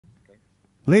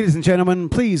Ladies and gentlemen,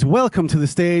 please welcome to the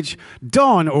stage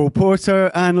Dawn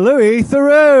O'Porter and Louis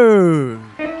Theroux.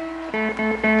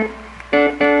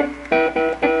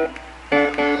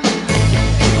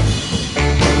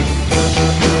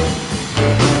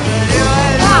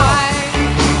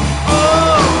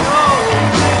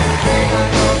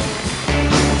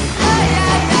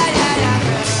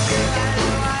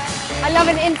 I love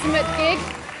an intimate gig.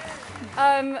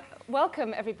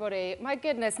 Welcome, everybody. My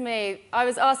goodness me. I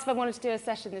was asked if I wanted to do a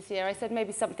session this year. I said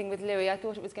maybe something with Louis. I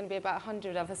thought it was going to be about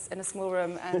 100 of us in a small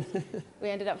room, and we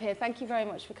ended up here. Thank you very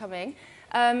much for coming.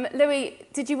 Louis,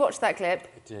 did you watch that clip?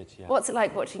 I did, yeah. What's it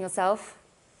like watching yourself?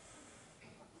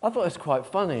 I thought it was quite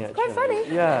funny, actually. Quite funny?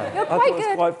 Yeah. You're I thought quite it was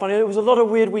good. quite funny. It was a lot of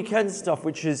weird weekend stuff,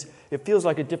 which is, it feels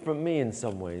like a different me in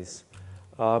some ways.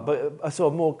 But a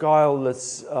sort of more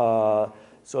guileless, sort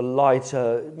of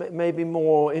lighter, maybe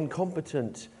more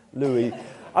incompetent Louis.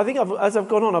 I think as I've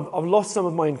gone on, I've lost some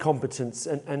of my incompetence,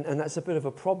 and that's a bit of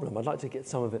a problem. I'd like to get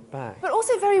some of it back. But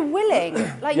also very willing.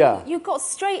 Like Yeah. you got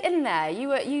straight in there.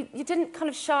 You didn't kind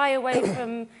of shy away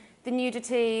from the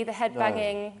nudity, the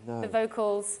headbanging, No. the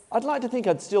vocals. I'd like to think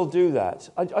I'd still do that.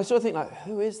 I sort of think, like,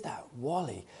 who is that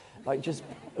Wally? Like, just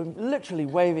literally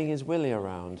waving his willy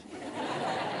around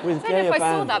with I don't know gay if I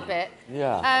saw abandon. that bit.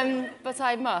 Yeah. But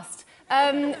I must.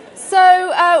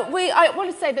 I want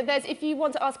to say that if you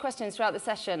want to ask questions throughout the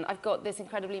session, I've got this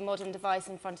incredibly modern device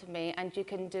in front of me, and you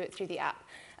can do it through the app.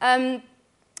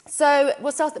 So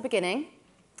we'll start at the beginning.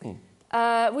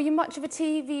 Were you much of a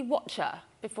TV watcher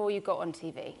before you got on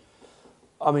TV?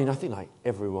 I mean, I think like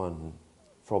everyone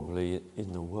probably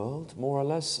in the world, more or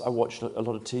less. I watched a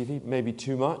lot of TV, maybe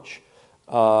too much.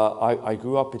 I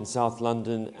grew up in South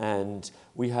London, and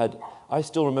I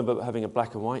still remember having a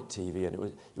black and white TV, and it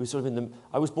was sort of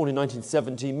I was born in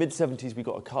 1970, mid-70s we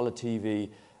got a colour TV,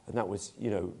 and that was,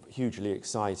 you know, hugely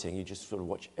exciting. You just sort of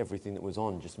watch everything that was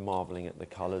on, just marvelling at the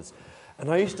colours. And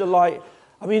I used to like,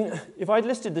 I mean, if I'd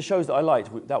listed the shows that I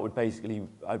liked, that would basically,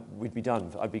 we'd be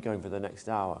done. I'd be going for the next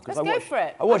hour. Let's go for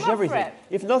it. I watched I'm up for everything. it.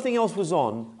 If nothing else was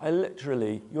on, I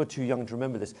literally, you're too young to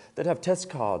remember this, they'd have test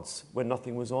cards when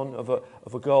nothing was on of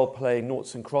a girl playing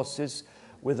noughts and crosses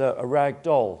with a rag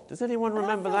doll. Does anyone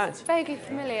remember that? Vaguely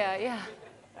familiar, yeah.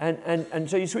 And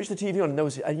so you switch the TV on,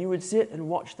 and you would sit and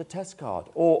watch the test card.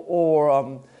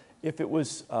 Or if it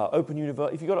was Open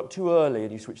University, if you got up too early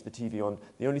and you switched the TV on,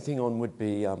 the only thing on would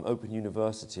be Open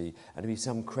University, and it'd be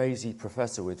some crazy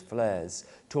professor with flares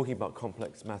talking about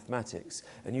complex mathematics,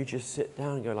 and you just sit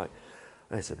down and go like,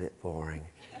 that's a bit boring.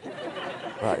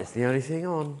 But it's the only thing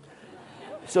on.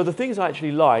 So the things I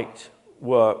actually liked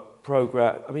were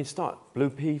Blue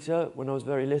Peter when I was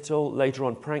very little, later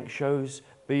on prank shows,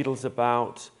 Beatles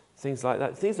About, things like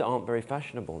that, things that aren't very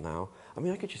fashionable now. I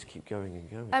mean, I could just keep going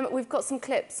and going. We've got some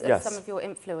clips of Yes. some of your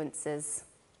influences.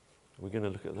 We're going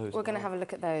to look at those. We're going to have a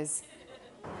look at those.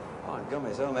 Oh, I got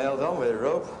myself held on with a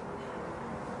rope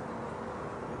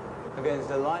against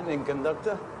the lightning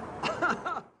conductor.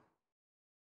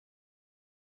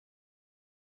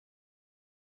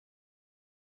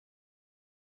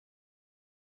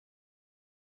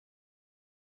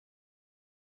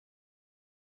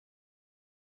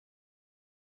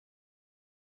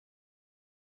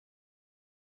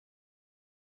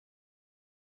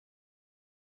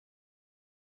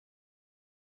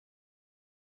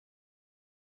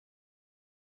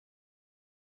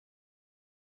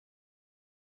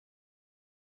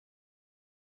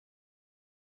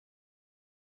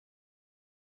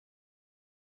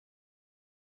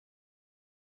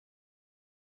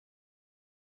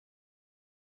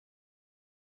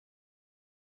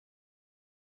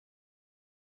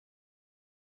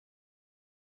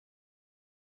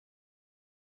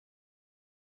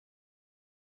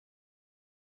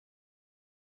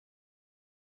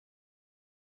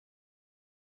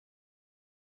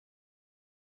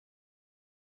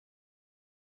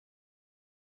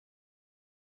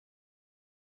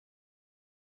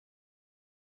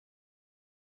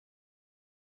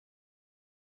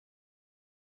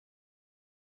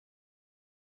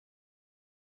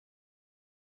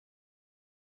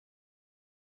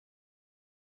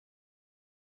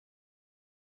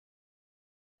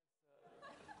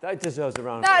 That deserves a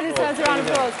round of That applause. deserves a round of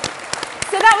applause.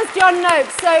 So that was John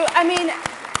Noakes. So, I mean,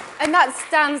 and that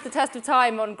stands the test of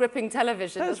time on gripping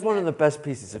television. That's one of the best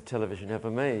pieces of television ever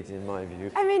made, in my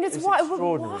view. I mean, why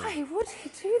extraordinary. would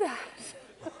he do that?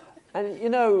 And, you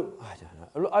know, I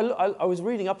don't know. I was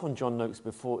reading up on John Noakes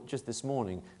before, just this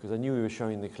morning, because I knew he was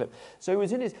showing the clip. So he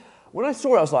was in his... When I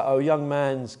saw it, I was like, oh, young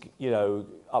man's, you know,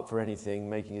 up for anything,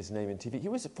 making his name in TV. He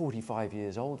was 45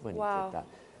 years old when he did that.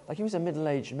 Like, he was a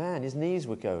middle-aged man. His knees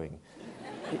were going.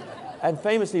 And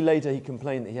famously later he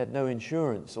complained that he had no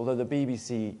insurance, although the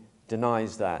BBC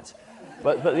denies that.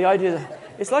 But the idea,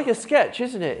 it's like a sketch,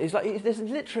 isn't it? It's like there's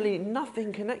literally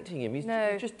nothing connecting him. He's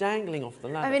just dangling off the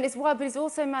ladder. I mean, it's wild, but he's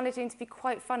also managing to be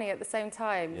quite funny at the same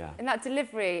time. Yeah. And that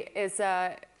delivery is,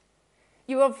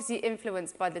 you were obviously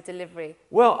influenced by the delivery.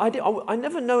 Well, I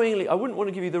never knowingly, I wouldn't want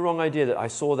to give you the wrong idea that I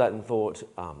saw that and thought,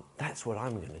 that's what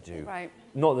I'm going to do. Right.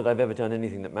 Not that I've ever done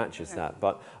anything that matches that,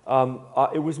 but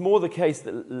it was more the case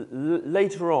that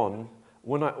later on,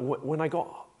 when I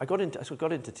got into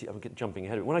TV, I'm jumping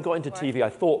ahead. When I got into TV, I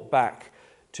thought back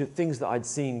to things that I'd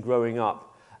seen growing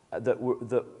up that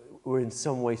were in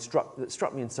some way struck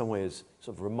me in some way as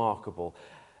sort of remarkable,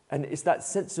 and it's that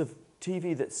sense of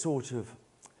TV that's sort of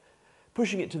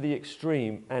pushing it to the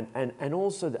extreme, and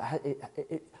also that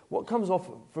what comes off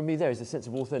from me there is a sense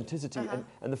of authenticity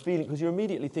and the feeling, because you're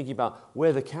immediately thinking about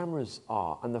where the cameras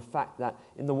are and the fact that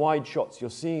in the wide shots you're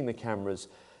seeing the cameras.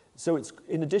 So it's,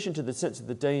 in addition to the sense of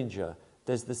the danger,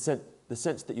 there's the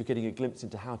sense that you're getting a glimpse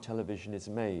into how television is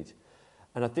made.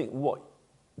 And I think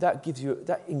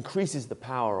that increases the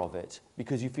power of it,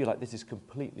 because you feel like this is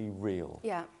completely real.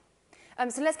 Yeah.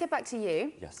 So let's get back to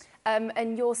you. Yes.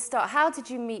 And your start. How did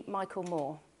you meet Michael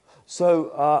Moore?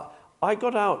 So I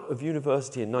got out of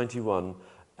university in '91,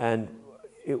 and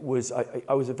it was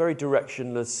I was a very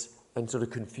directionless and sort of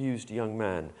confused young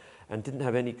man, and didn't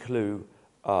have any clue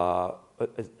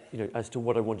as to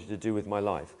what I wanted to do with my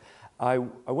life. I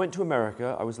went to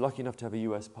America. I was lucky enough to have a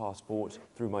US passport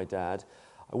through my dad.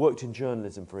 I worked in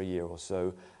journalism for a year or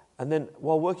so, and then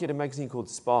while working at a magazine called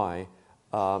Spy,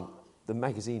 the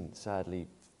magazine sadly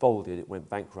folded. It went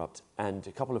bankrupt, and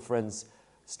a couple of friends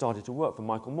started to work for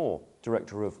Michael Moore,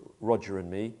 director of Roger and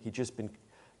Me. He'd just been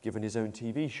given his own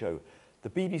TV show. The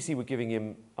BBC were giving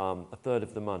him a third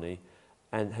of the money,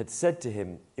 and had said to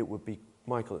him,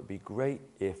 Michael, it'd be great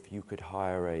if you could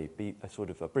hire a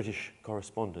sort of a British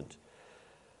correspondent.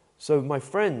 So my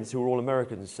friends, who were all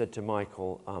Americans, said to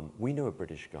Michael, we know a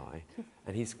British guy,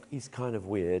 and he's kind of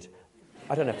weird.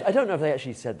 I don't know if they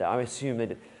actually said that. I assume they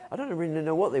did. I don't really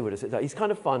know what they would have said. He's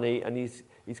kind of funny, and he's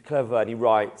clever, and he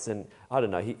writes, and I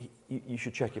don't know, you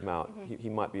should check him out. He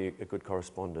might be a good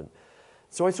correspondent.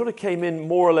 So I sort of came in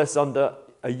more or less under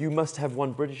a you must have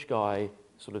one British guy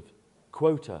sort of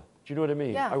quota. Do you know what I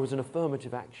mean? Yeah. I was an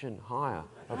affirmative action hire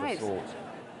of a sort.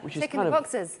 Which is Ticking the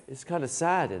boxes. It's kind of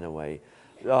sad in a way.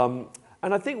 And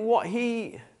I think what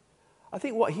he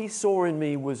saw in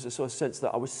me was a sort of sense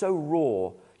that I was so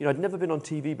raw. You know, I'd never been on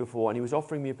TV before, and he was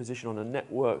offering me a position on a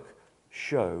network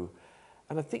show.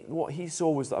 And I think what he saw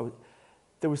was that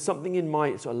there was something in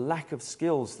my sort of lack of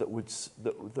skills that would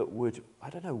I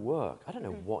don't know, work. I don't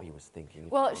know what he was thinking.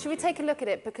 Well, should we take a look at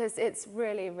it, because it's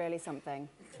really, really something.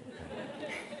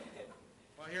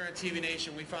 Well, here on TV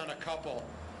Nation, we found a couple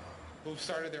who've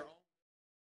started their own.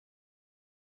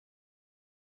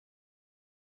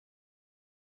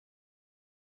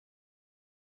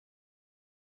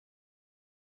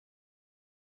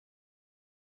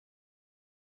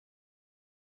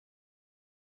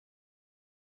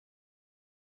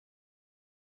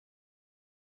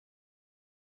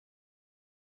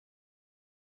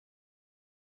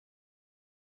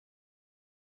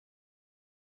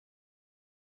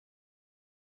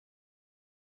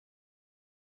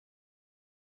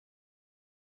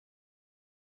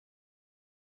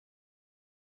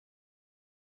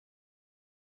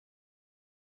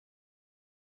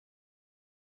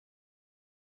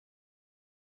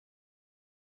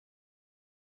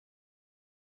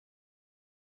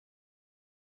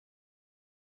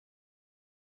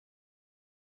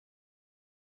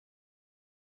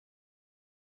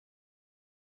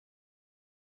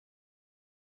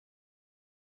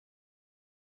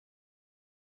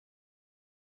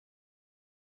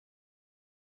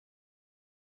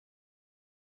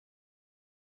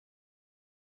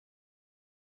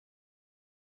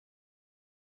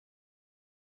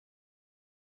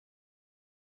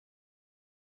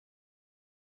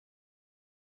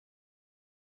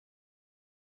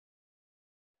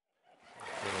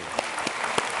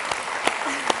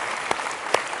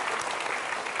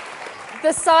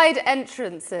 The side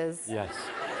entrances. Yes.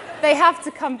 They have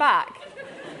to come back.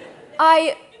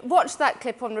 I watched that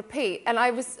clip on repeat, and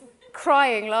I was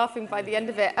crying, laughing by the end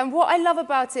of it. And what I love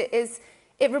about it is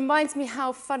it reminds me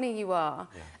how funny you are,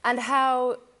 and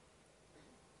how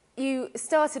you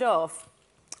started off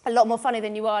a lot more funny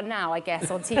than you are now, I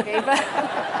guess, on TV.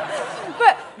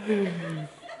 But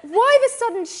why the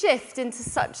sudden shift into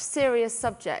such serious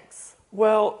subjects?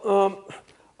 Well,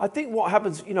 I think what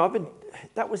happens, you know,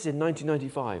 that was in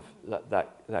 1995,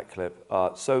 that clip.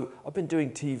 So I've been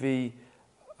doing TV,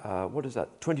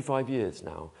 25 years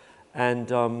now.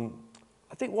 And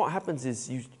I think what happens is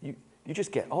you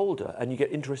just get older and you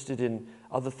get interested in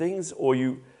other things, or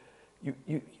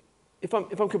if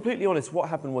I'm completely honest, what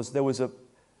happened was there was a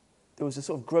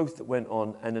sort of growth that went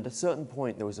on, and at a certain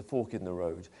point there was a fork in the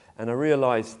road, and I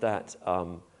realized that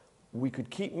we could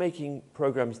keep making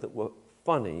programs that were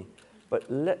funny, but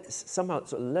somehow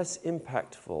sort of less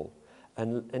impactful,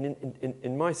 and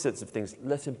in my sense of things,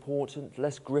 less important,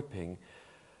 less gripping,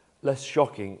 less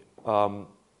shocking.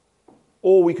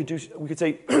 Or we could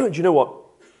say, do you know what?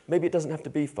 Maybe it doesn't have to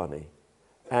be funny,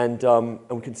 and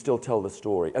we can still tell the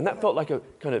story. And that felt like a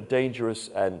kind of dangerous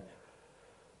and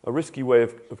a risky way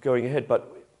of going ahead.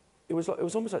 But it was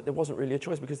almost like there wasn't really a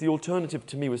choice, because the alternative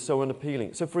to me was so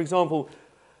unappealing. So, for example,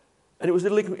 and it was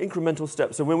little incremental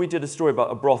steps. So when we did a story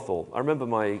about a brothel, I remember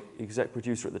my exec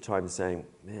producer at the time saying,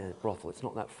 "Man, brothel, it's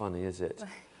not that funny, is it?"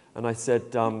 And I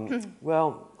said,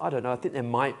 well, I don't know. I think there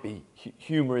might be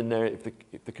humor in there if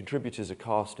the contributors are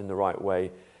cast in the right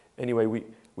way. Anyway,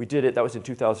 we did it. That was in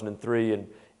 2003, and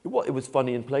it was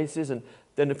funny in places. And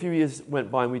then a few years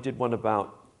went by, and we did one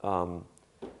about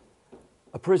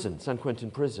a prison, San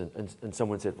Quentin prison. And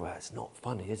someone said, well, it's not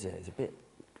funny, is it? It's a bit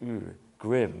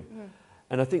grim. Mm.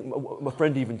 And I think my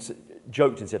friend even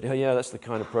joked and said, oh, yeah, that's the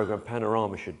kind of program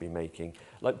Panorama should be making.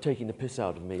 Like taking the piss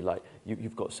out of me, like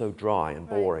you've got so dry and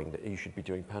boring that you should be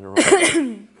doing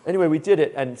Panorama. Anyway, we did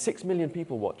it, and 6 million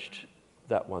people watched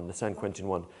that one, the San Quentin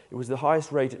one. It was the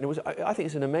highest rated, and I think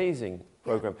it's an amazing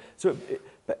program. So,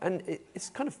 it's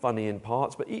kind of funny in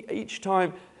parts, but each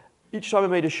time I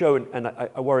made a show, and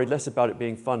I worried less about it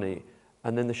being funny,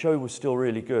 and then the show was still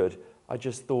really good, I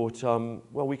just thought,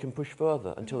 well, we can push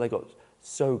further, until they got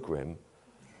so grim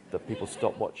that people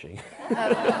stopped watching.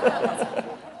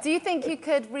 Do you think you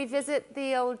could revisit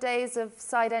the old days of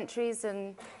side entries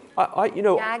and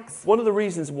gags? One of the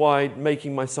reasons why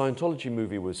making my Scientology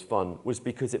movie was fun was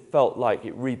because it felt like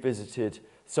it revisited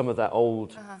some of that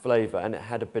old flavour, and it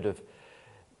had a bit of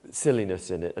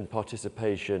silliness in it, and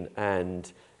participation,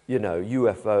 and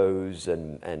UFOs,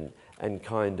 and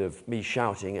kind of me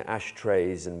shouting at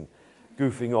ashtrays and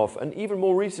goofing off. And even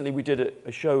more recently, we did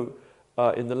a show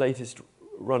in the latest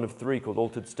run of 3 called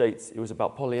Altered States. It was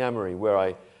about polyamory, where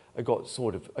I got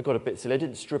a bit silly. I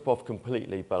didn't strip off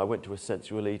completely, but I went to a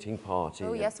sensual eating party.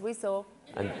 Oh, yes, we saw.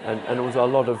 And there was a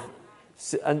lot of,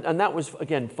 and that was,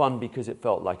 again, fun, because it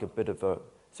felt like a bit of a,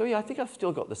 so yeah, I think I've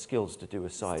still got the skills to do a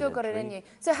side Still got entry. it in you.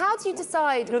 So how do you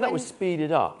decide? That was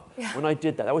speeded up. Yeah. When I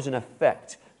did that, that was an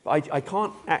effect. But I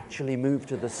can't actually move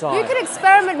to the side. You could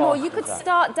experiment more. You could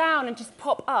start down and just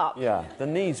pop up. Yeah, the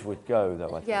knees would go,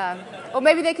 though, I think. Yeah. Or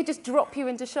maybe they could just drop you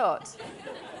into shot.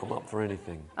 I'm up for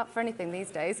anything. Up for anything these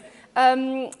days.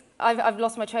 I've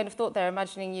lost my train of thought there,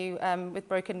 imagining you with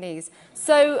broken knees.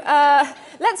 So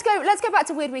let's go back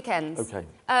to Weird Weekends. Okay.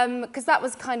 Because that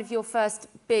was kind of your first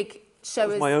big show. It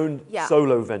was my own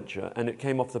solo venture, and it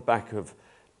came off the back of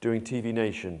doing TV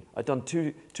Nation. I'd done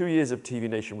two years of TV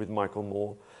Nation with Michael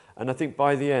Moore, and I think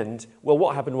by the end, well,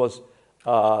 what happened was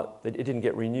that it didn't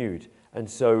get renewed, and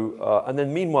so and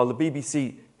then meanwhile the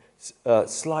BBC,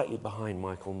 slightly behind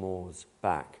Michael Moore's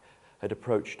back, had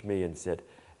approached me and said,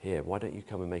 "Here, why don't you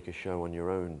come and make a show on your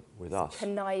own with us?"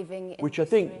 Conniving. Which I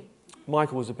think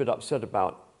Michael was a bit upset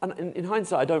about, and in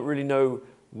hindsight, I don't really know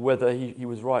whether he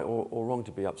was right or wrong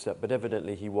to be upset, but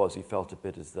evidently he was. He felt a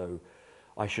bit as though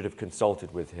I should have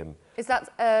consulted with him. Is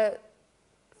that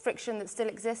friction that still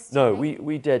exists? No,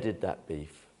 we deaded that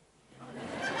beef.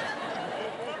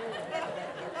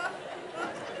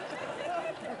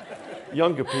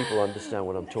 Younger people understand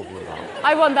what I'm talking about.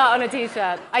 I want that on a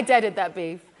T-shirt. I deaded that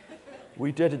beef.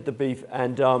 We deaded the beef,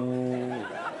 and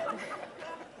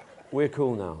we're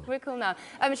cool now. We're cool now.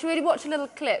 Should we watch a little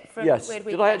clip from Yes. Weird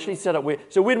Weekends? Did I actually set up Weird?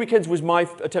 So Weird Weekends was my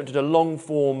attempt at a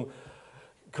long-form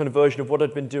kind of version of what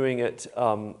I'd been doing at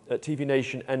TV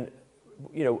Nation, and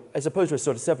as opposed to a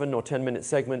sort of 7 or 10 minute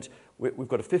segment, we've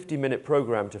got a 50-minute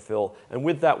program to fill, and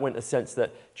with that went a sense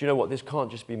that, do you know what, this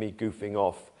can't just be me goofing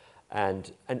off,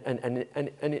 and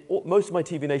most of my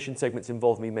TV Nation segments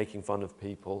involve me making fun of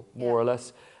people, more or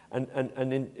less, and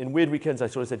in Weird Weekends I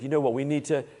sort of said, you know what, we need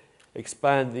to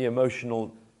expand the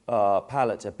emotional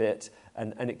palette a bit,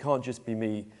 and it can't just be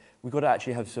me. We've got to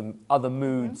actually have some other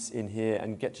moods in here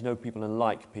and get to know people and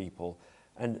like people.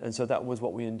 And so that was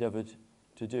what we endeavoured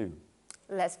to do.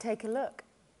 Let's take a look.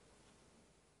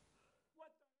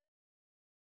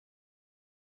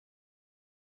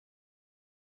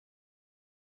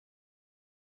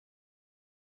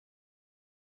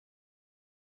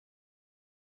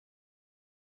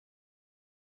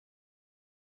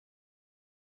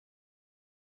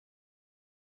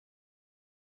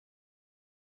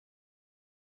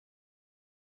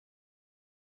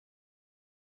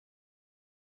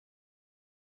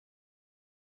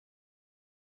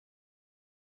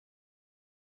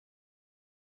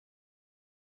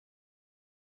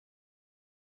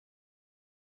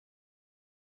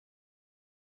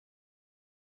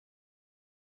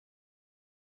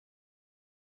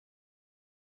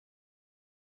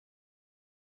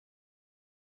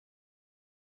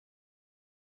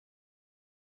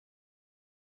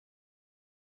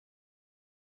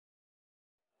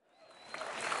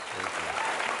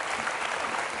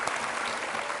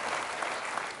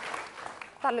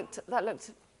 That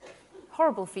looked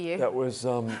horrible for you. That was,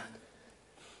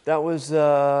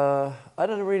 I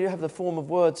don't really have the form of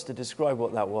words to describe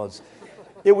what that was.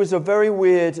 It was a very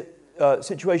weird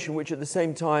situation, which at the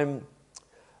same time,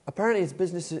 apparently it's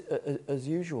business as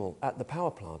usual at the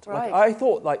power plant. Right. Like, I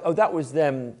thought, like, oh, that was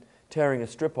them tearing a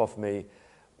strip off me.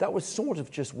 That was sort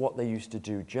of just what they used to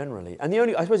do generally. And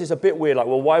I suppose it's a bit weird, like,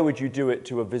 well, why would you do it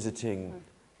to a visiting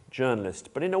journalist?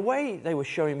 But in a way, they were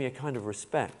showing me a kind of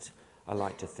respect, I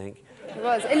like to think. It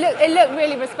was. It looked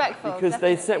really respectful. Because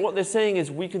what they're saying is,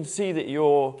 we can see that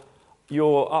you're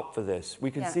up for this.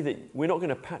 We can see that we're not going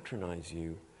to patronize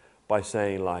you by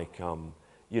saying, like,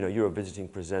 you know, you're a visiting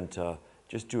presenter,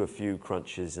 just do a few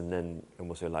crunches and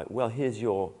we'll say, like, well, here's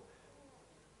your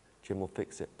Jim will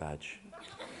fix it badge.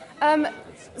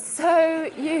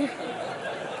 So you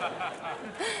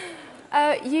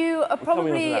are probably... We'll come on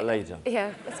to that later.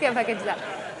 Yeah, let's get back into that.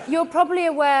 You're probably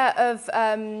aware of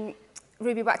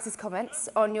Ruby Wax's comments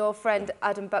on your friend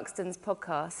Adam Buxton's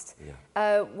podcast,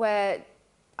 where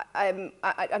I'm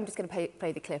just going to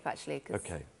play the clip, actually.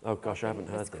 Okay. Oh, gosh, I haven't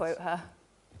heard this. Quote her.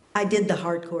 I did the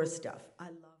hardcore stuff. I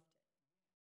loved it.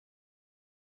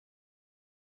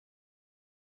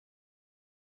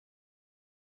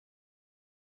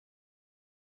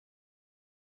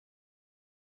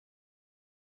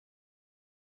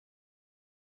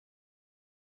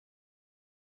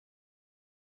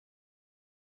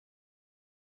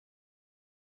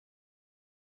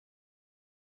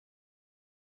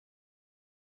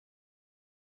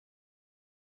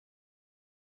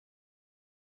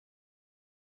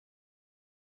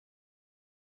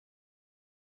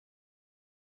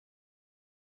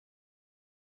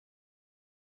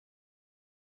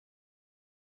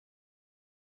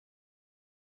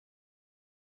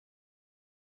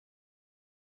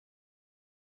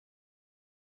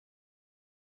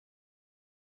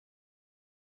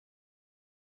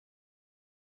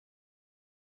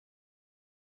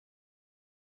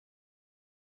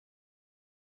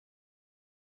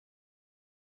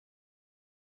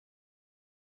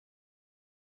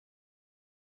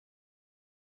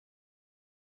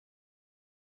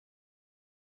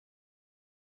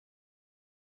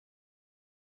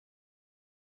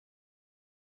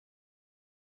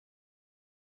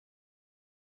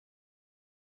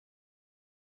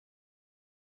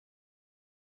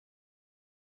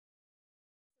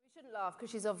 You shouldn't laugh, because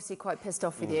she's obviously quite pissed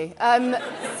off with you.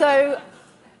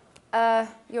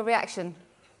 Your reaction?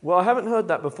 Well, I haven't heard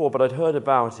that before, but I'd heard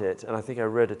about it, and I think I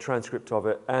read a transcript of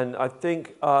it. And I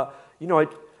think, you know,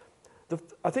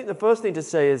 I think the first thing to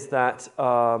say is that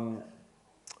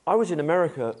I was in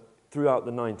America throughout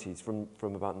the 90s,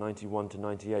 from about 91 to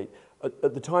 98,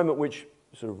 at the time at which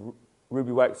sort of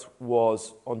Ruby Wax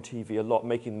was on TV a lot,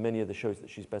 making many of the shows that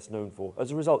she's best known for.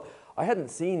 As a result, I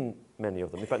hadn't seen many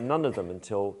of them, in fact, none of them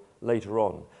until later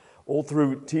on. All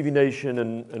through TV Nation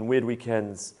and Weird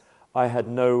Weekends, I had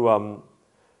no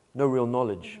real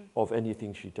knowledge of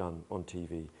anything she'd done on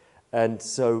TV. And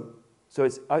so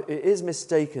it is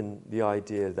mistaken, the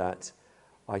idea that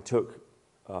I took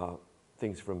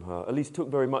things from her, at least took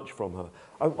very much from her.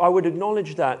 I would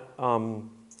acknowledge that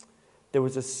there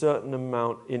was a certain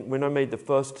amount, when I made the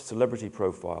first celebrity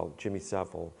profile, Jimmy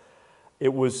Savile,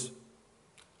 it was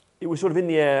sort of in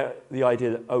the air, the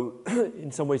idea that, oh,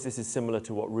 in some ways this is similar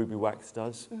to what Ruby Wax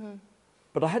does. Mm-hmm.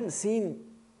 But I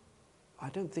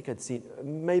don't think I'd seen,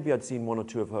 maybe I'd seen one or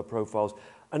two of her profiles.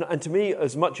 And to me,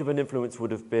 as much of an influence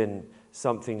would have been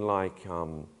something like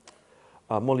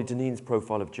Molly Dineen's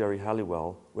profile of Jerry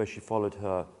Halliwell, where she followed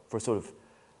her for sort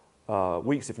of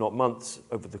weeks, if not months,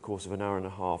 over the course of an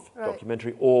hour-and-a-half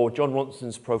documentary, or John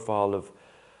Ronson's profile of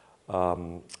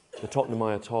the Tottenham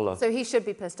Ayatollah. So he should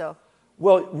be pissed off?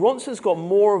 Well, Ronson's got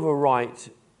more of a right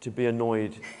to be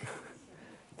annoyed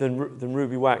than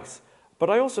Ruby Wax. But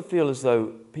I also feel as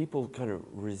though people kind of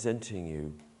resenting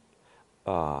you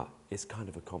is kind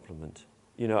of a compliment.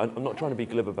 You know, I'm not trying to be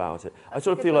glib about it. I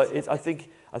sort of feel like I think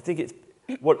it's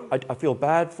what I feel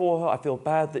bad for her. I feel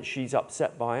bad that she's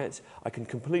upset by it. I can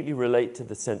completely relate to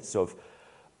the sense of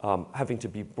having to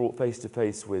be brought face to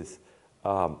face with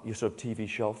your sort of TV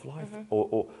shelf life,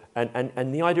 mm-hmm.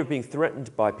 and the idea of being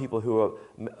threatened by people who are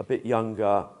a bit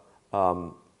younger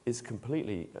is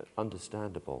completely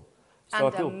understandable. So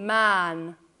and I feel, a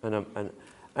man. And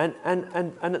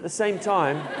at the same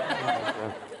time,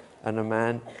 and a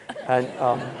man, and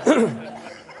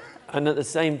at the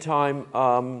same time,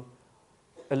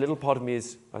 a little part of me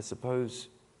is, I suppose,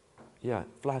 yeah,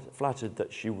 flattered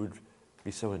that she would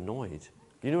be so annoyed.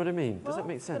 You know what I mean? Does that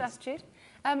make sense? Good attitude.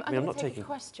 I'm not taking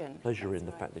pleasure in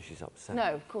the fact that she's upset.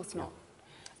 No, of course not.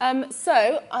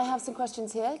 So I have some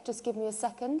questions here. Just give me a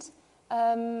second.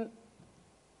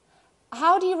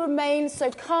 How do you remain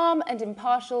so calm and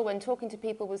impartial when talking to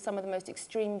people with some of the most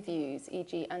extreme views,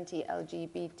 e.g.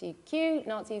 anti-LGBTQ,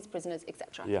 Nazis, prisoners,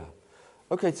 etc.? Yeah.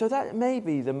 Okay, so that may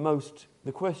be the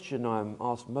question I'm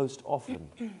asked most often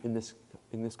in this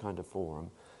kind of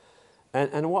forum.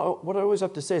 And what I always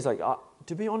have to say is, like,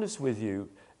 to be honest with you,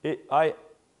 I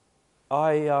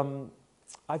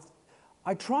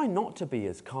try not to be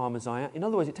as calm as I am. In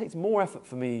other words, it takes more effort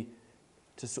for me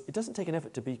it doesn't take an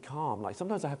effort to be calm. Like,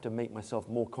 sometimes I have to make myself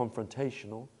more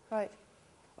confrontational. Right.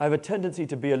 I have a tendency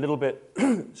to be a little bit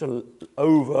sort of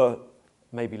over,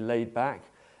 maybe laid back.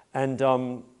 And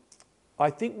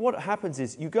I think what happens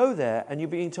is you go there and you're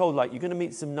being told, like, you're going to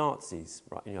meet some Nazis,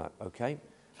 right? And you're like, okay.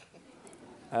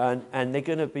 And they're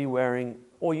going to be wearing,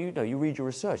 or you read your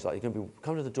research, like, you're going to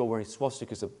come to the door wearing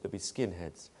swastikas, there'll be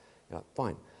skinheads. You're like,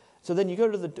 fine. So then you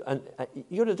go to the door and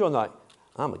like,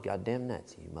 I'm a goddamn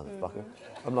Nazi, you motherfucker.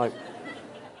 I'm like,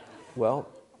 well,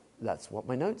 that's what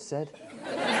my notes said. You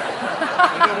know what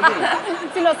I mean?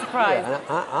 So you're not surprised. Yeah,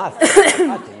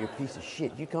 I think you're a piece of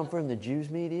shit. You come from the Jews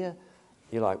media?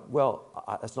 You're like, well,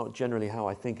 that's not generally how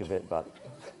I think of it, but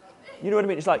you know what I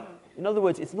mean? It's like, in other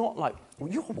words, it's not like, well,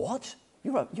 you're what?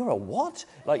 You're a what?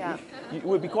 Like, yeah. It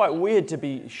would be quite weird to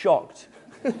be shocked.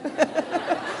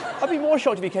 I'd be more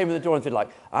shocked if you came in the door and said,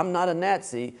 like, I'm not a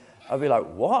Nazi. I'd be like,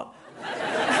 what?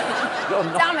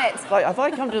 Damn it! Like, if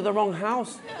I come to the wrong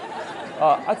house,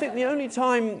 I think the only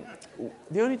time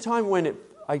when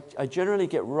I generally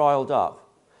get riled up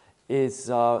is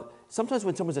sometimes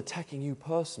when someone's attacking you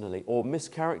personally or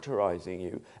mischaracterizing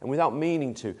you and without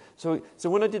meaning to. So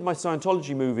when I did my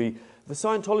Scientology movie, the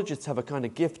Scientologists have a kind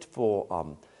of gift for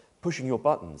pushing your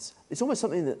buttons. It's almost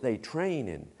something that they train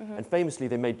in. Mm-hmm. And famously,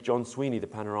 they made John Sweeney, the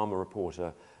Panorama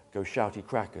reporter, go shouty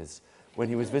crackers when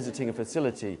he was visiting a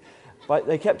facility. But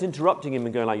they kept interrupting him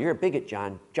and going like, you're a bigot,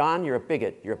 John. John, you're a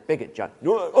bigot. You're a bigot, John.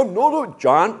 No, I'm not a...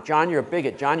 John, you're a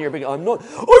bigot. John, you're a bigot. I'm not a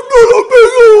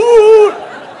bigot!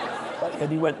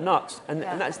 And he went nuts. And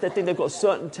that's the thing. They've got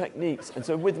certain techniques. And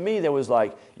so with me, there was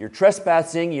like, you're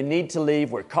trespassing. You need to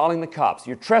leave. We're calling the cops.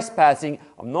 You're trespassing.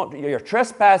 You're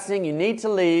trespassing. You need to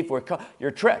leave.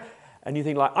 And you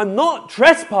think like, I'm not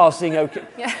trespassing. Okay.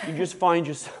 Yeah. You just find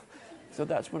yourself... So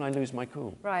that's when I lose my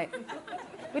cool. Right.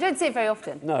 We don't see it very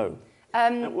often. No.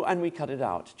 And we cut it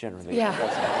out, generally. Yeah.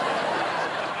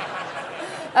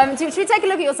 Should we take a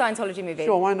look at your Scientology movie?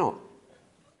 Sure, why not?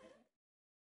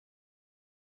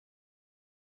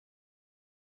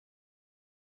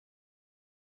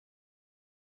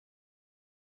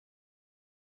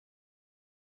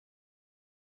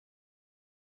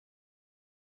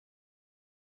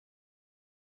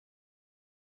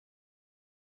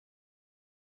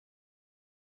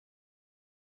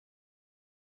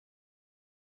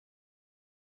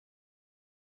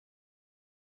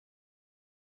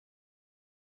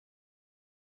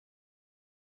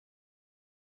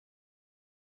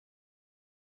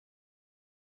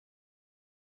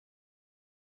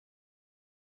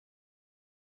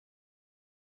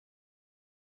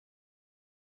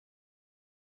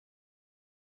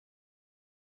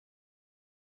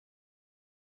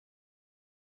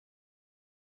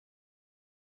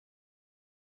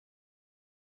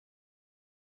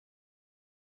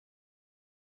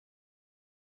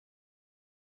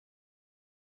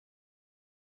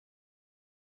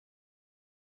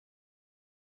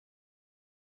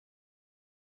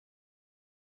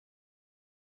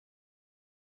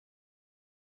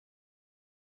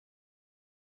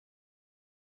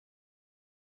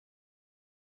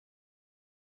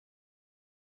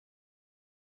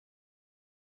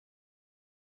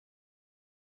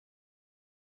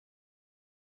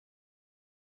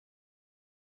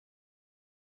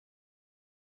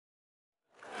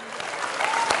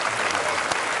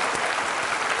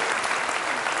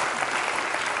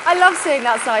 I love seeing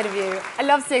that side of you. I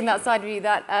love seeing that side of you,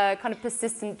 that kind of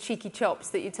persistent, cheeky chops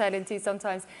that you turn into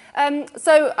sometimes.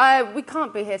 We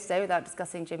can't be here today without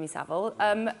discussing Jimmy Savile.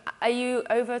 Are you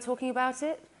over talking about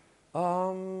it?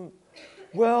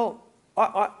 Well,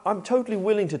 I'm totally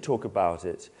willing to talk about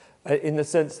it in the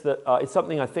sense that it's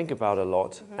something I think about a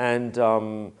lot. Mm-hmm. And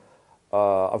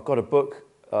I've got a book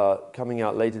coming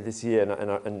out later this year,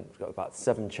 and about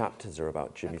 7 chapters are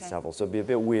about Jimmy Savile. So it'd be a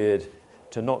bit weird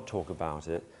to not talk about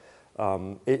it.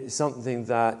 It's something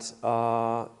that,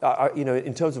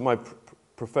 in terms of my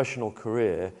professional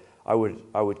career, I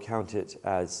would count it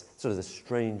as sort of the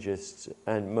strangest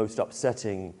and most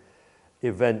upsetting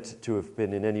event to have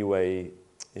been in any way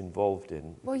involved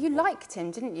in. Well, you liked him,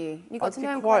 didn't you? You got to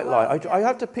know him quite well. I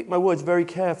have to pick my words very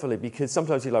carefully, because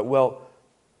sometimes you're like, well,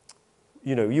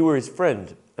 you were his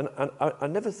friend, and I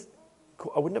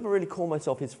would never really call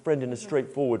myself his friend in a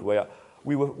straightforward way.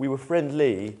 we were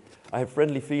friendly. I have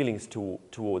friendly feelings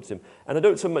towards him. And I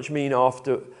don't so much mean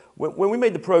after, when we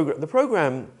made the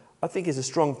program I think is a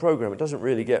strong program. It doesn't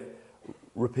really get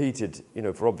repeated, you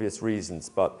know, for obvious reasons,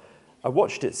 but I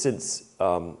watched it since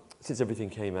everything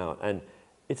came out, and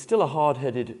it's still a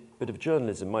hard-headed bit of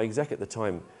journalism. My exec at the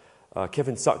time,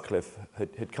 Kevin Sutcliffe,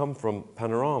 had come from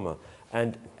Panorama,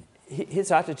 and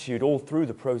his attitude all through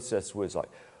the process was like,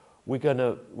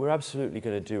 we're absolutely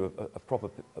going to do a proper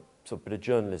sort of bit of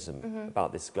journalism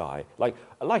about this guy. Like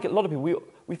a lot of people,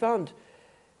 we found,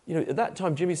 you know, at that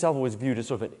time Jimmy Savile was viewed as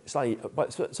sort of slightly,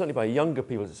 certainly by younger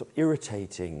people, as a sort of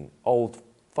irritating old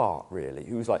fart, really,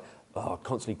 who was like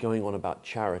constantly going on about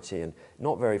charity and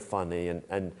not very funny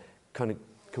and kind of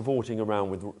cavorting around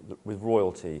with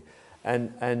royalty.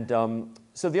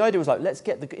 So the idea was like, let's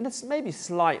get in a maybe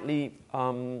slightly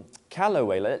callow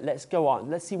way. Let's go on.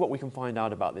 Let's see what we can find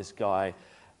out about this guy,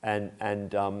 and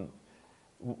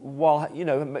while, you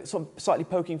know, sort of slightly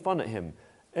poking fun at him.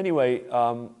 Anyway,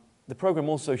 the program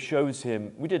also shows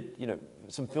him. We did, you know,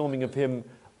 some filming of him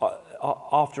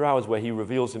after hours where he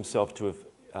reveals himself to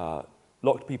have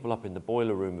locked people up in the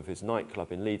boiler room of his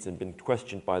nightclub in Leeds and been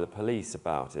questioned by the police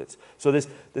about it. So there's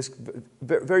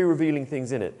very revealing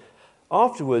things in it.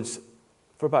 Afterwards,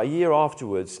 for about a year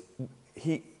afterwards,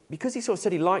 because he sort of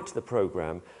said he liked the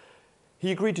program,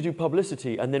 he agreed to do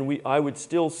publicity, and then I would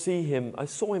still see him. I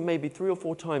saw him maybe 3 or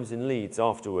 4 times in Leeds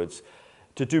afterwards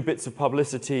to do bits of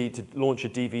publicity, to launch a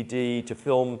DVD, to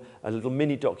film a little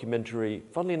mini documentary.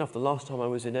 Funnily enough, the last time I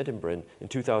was in Edinburgh in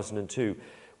 2002,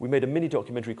 we made a mini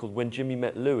documentary called When Jimmy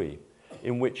Met Louis,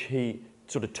 in which he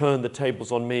sort of turned the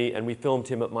tables on me, and we filmed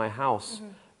him at my house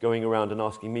going around and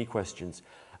asking me questions.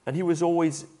 And he was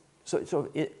always sort of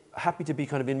happy to be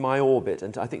kind of in my orbit,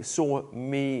 and I think saw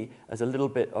me as a little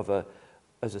bit of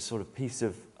as a sort of piece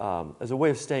of, as a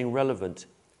way of staying relevant.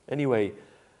 Anyway,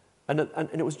 and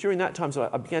it was during that time, so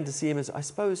I began to see him as, I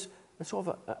suppose, a sort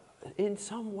of, in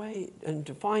some way, and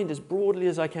defined as broadly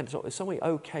as I can, sort of, in some way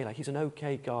okay, like he's an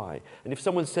okay guy. And if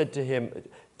someone said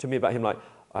to me about him, like,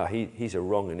 he's a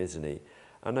wrong 'un, isn't he?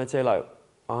 And I'd say like,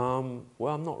 well,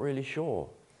 I'm not really sure.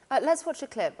 Let's watch a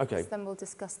clip, okay. Then we'll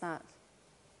discuss that.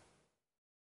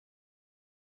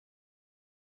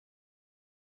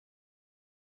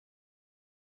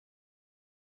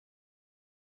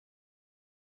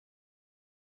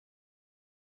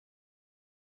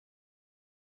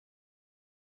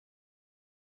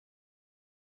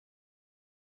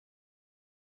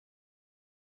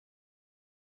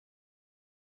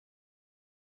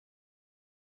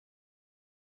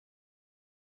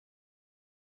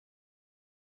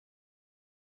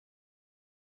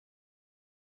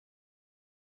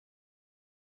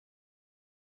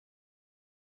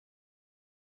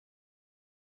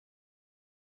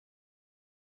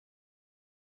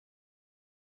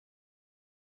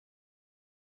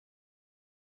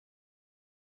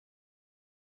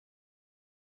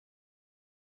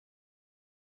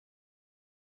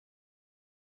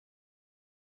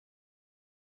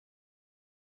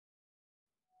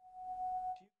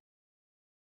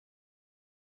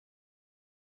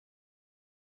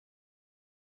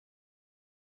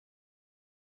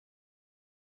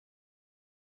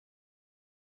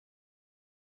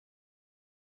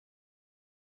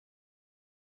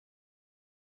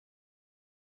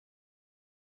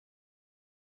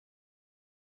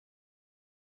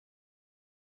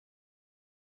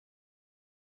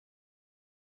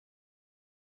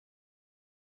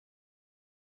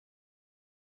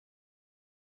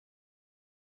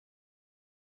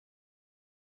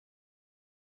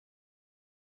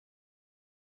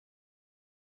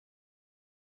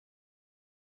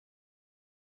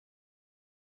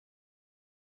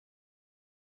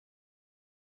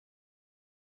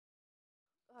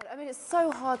 I mean, it's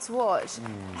so hard to watch.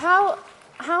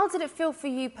 How did it feel for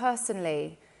you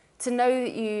personally to know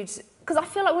that you'd... Because I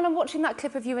feel like when I'm watching that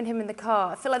clip of you and him in the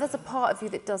car, I feel like there's a part of you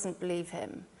that doesn't believe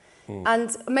him.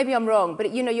 And maybe I'm wrong,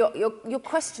 but you know, you're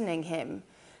questioning him.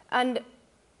 And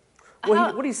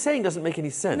well, what he's saying doesn't make any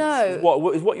sense. No.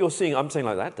 What you're seeing, I'm saying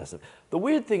like that doesn't. The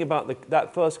weird thing about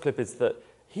that first clip is that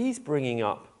he's bringing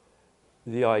up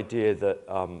the idea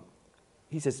that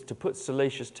he says to put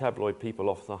salacious tabloid people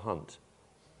off the hunt.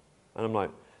 And I'm like,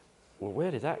 well,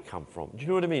 where did that come from? Do you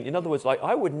know what I mean? In other words, like,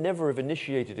 I would never have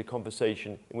initiated a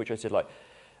conversation in which I said, like,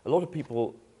 a lot of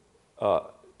people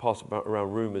pass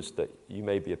around rumours that you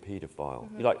may be a paedophile.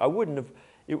 Like, I wouldn't have,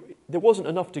 there wasn't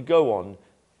enough to go on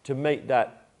to make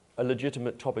that a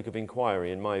legitimate topic of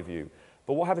inquiry, in my view.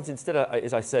 But what happens instead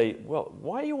is I say, well,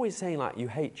 why are you always saying, like, you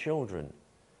hate children?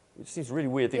 which seems a really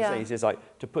weird thing to say. He says,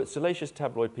 like, to put salacious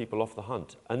tabloid people off the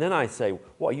hunt. And then I say,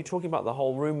 what, are you talking about the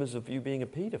whole rumours of you being a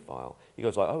paedophile? He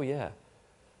goes like, oh, yeah.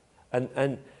 And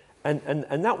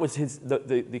that was his,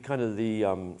 the kind of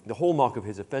the hallmark of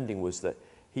his offending was that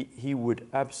he was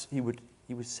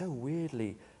so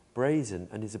weirdly brazen,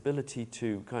 and his ability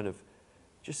to kind of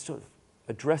just sort of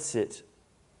address it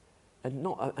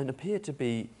and appear to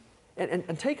be,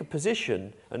 and take a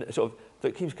position and sort of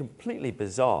that seems completely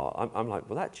bizarre. I'm like,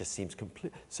 well, that just seems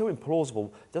so implausible,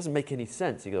 doesn't make any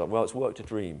sense. He goes, well, it's worked a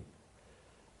dream.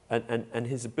 And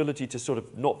his ability to sort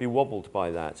of not be wobbled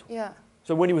by that. Yeah.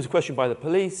 So when he was questioned by the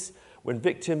police, when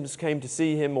victims came to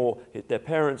see him or their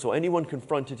parents or anyone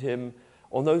confronted him,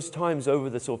 on those times over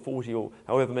the sort of 40 or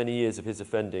however many years of his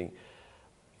offending,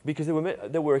 because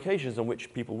there were occasions on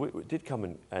which people did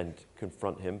come and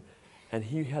confront him, and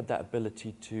he had that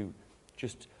ability to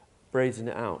just brazen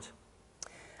it out.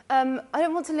 I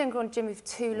don't want to linger on Jimmy for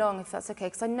too long, if that's okay,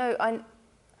 because I know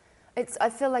I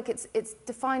feel like it's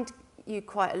defined you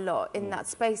quite a lot in that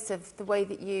space of the way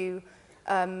that you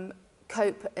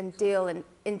cope and deal and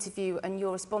interview and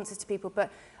your responses to people. But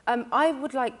I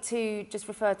would like to just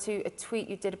refer to a tweet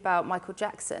you did about Michael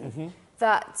Jackson.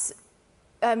 That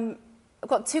I've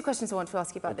got two questions I want to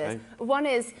ask you about this. One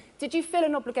is, did you feel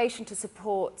an obligation to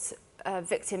support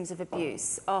victims of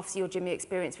abuse after your Jimmy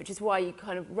experience, which is why you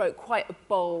kind of wrote quite a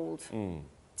bold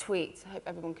tweet? I hope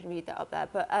everyone can read that up there.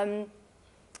 But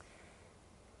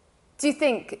do you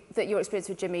think that your experience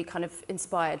with Jimmy kind of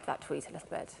inspired that tweet a little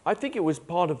bit? I think it was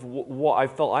part of what I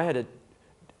felt. I had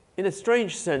in a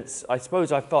strange sense, I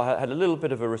suppose I felt I had a little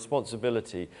bit of a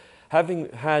responsibility, having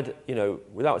had, you know,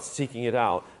 without seeking it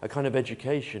out, a kind of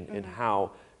education in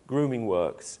how grooming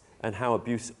works and how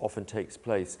abuse often takes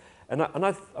place. And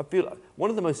I feel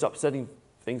one of the most upsetting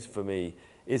things for me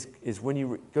is when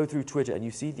you go through Twitter and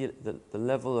you see the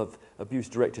level of abuse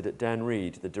directed at Dan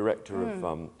Reed, the director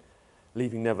of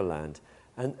Leaving Neverland,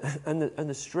 and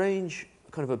the strange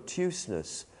kind of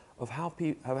obtuseness of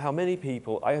how many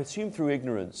people, I assume through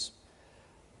ignorance,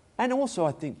 and also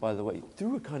I think, by the way,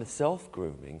 through a kind of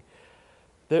self-grooming,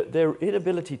 their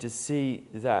inability to see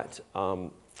that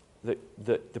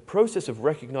the process of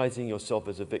recognizing yourself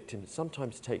as a victim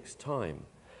sometimes takes time.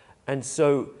 And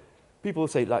so people will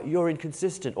say, like, you're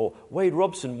inconsistent, or Wade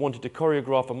Robson wanted to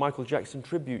choreograph a Michael Jackson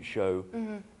tribute show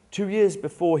 2 years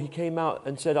before he came out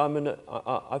and said,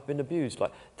 I've been abused.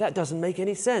 Like, that doesn't make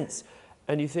any sense.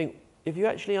 And you think, if you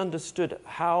actually understood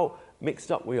how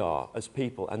mixed up we are as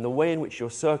people and the way in which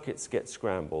your circuits get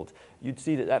scrambled, you'd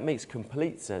see that that makes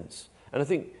complete sense. And I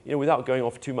think, you know, without going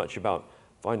off too much about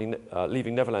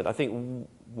Leaving Neverland, I think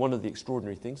one of the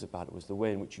extraordinary things about it was the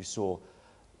way in which you saw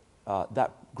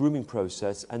that grooming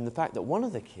process, and the fact that one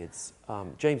of the kids,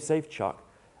 James Safechuck,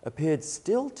 appeared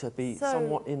still to be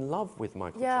somewhat in love with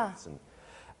Michael Jackson.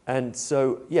 And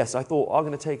so, yes, I thought I'm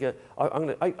going to take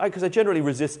because I generally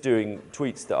resist doing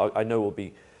tweets that I know will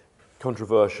be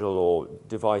controversial or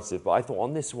divisive, but I thought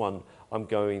on this one, I'm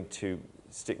going to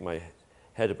stick my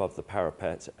head above the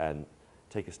parapet and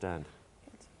take a stand.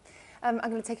 I'm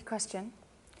going to take a question.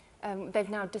 They've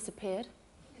now disappeared,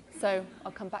 so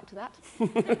I'll come back to that.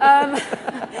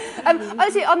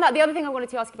 Actually, on that, the other thing I wanted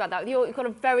to ask you about that, you've got a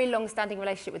very long-standing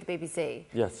relationship with the BBC.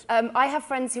 Yes. I have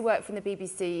friends who work from the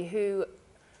BBC who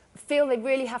feel they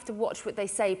really have to watch what they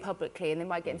say publicly, and they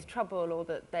might get into trouble, or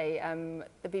that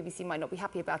the BBC might not be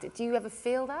happy about it. Do you ever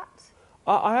feel that?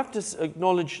 I have to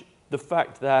acknowledge the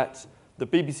fact that the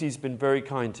BBC's been very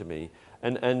kind to me,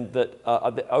 and that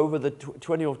over the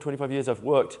 20 or 25 years I've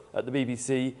worked at the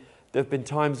BBC, there have been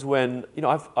times when, you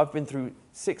know, I've been through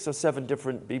 6 or 7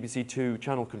 different BBC Two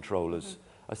channel controllers.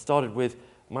 I started with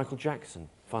Michael Jackson,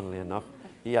 funnily enough.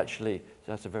 He actually,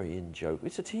 that's a very in joke.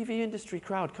 It's a TV industry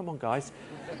crowd, come on guys.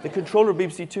 The controller of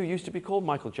BBC Two used to be called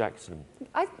Michael Jackson.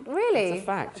 Really? It's a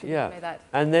fact, I didn't know that.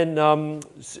 And then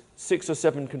 6 or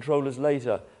 7 controllers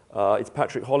later, it's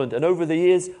Patrick Holland. And over the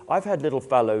years, I've had little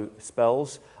fallow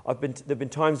spells. There've been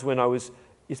times when I was,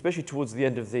 especially towards the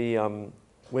end of the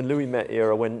When Louis Met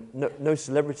era, when no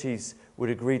celebrities would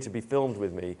agree to be filmed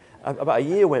with me. About a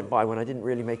year went by when I didn't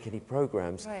really make any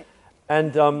programs. Right.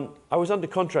 And I was under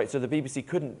contract, so the BBC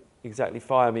couldn't exactly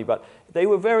fire me, but they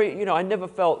were very, you know, I never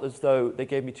felt as though they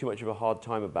gave me too much of a hard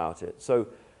time about it. So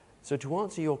to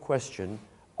answer your question,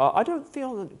 I don't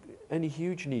feel any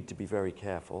huge need to be very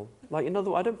careful. Like, in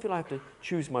other words, I don't feel I have to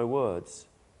choose my words.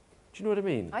 Do you know what I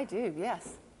mean? I do,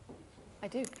 yes. I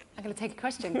do. I'm going to take a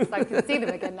question because I can see them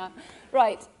again now.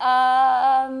 Right.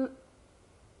 Oh,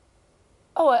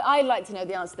 I'd like to know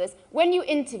the answer to this. When you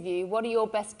interview, what are your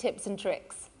best tips and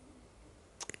tricks?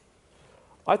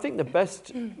 I think the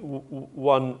best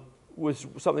one was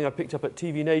something I picked up at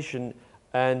TV Nation,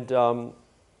 and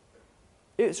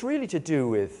it's really to do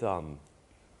with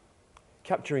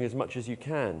capturing as much as you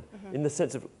can, in the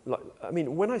sense of, like, I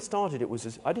mean, when I started, it was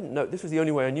just, I didn't know, this was the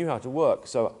only way I knew how to work,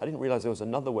 so I didn't realize there was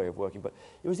another way of working, but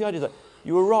it was the idea that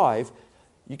you arrive,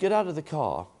 you get out of the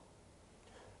car,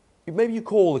 maybe you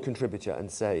call the contributor and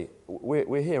say,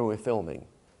 we're here and we're filming,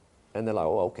 and they're like,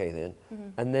 oh, okay then,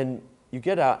 and then you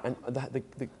get out, and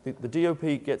the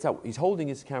DOP gets out, he's holding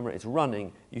his camera, it's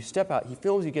running, you step out, he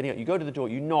films you getting out, you go to the door,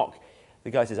 you knock, the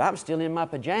guy says, I'm still in my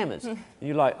pajamas. And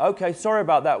you're like, okay, sorry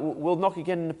about that, we'll knock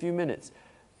again in a few minutes.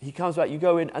 He comes back, you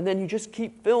go in, and then you just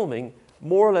keep filming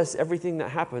more or less everything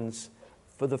that happens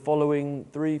for the following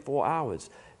 3-4 hours.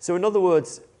 So in other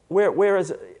words,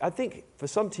 whereas I think for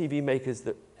some TV makers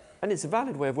that, and it's a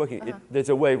valid way of working, there's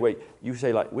a way where you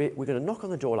say, like, we're going to knock on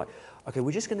the door, like, okay,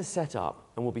 we're just going to set up,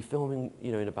 and we'll be filming,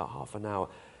 you know, in about half an hour.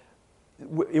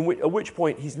 At which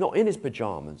point he's not in his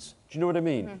pajamas. Do you know what I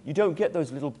mean? You don't get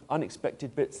those little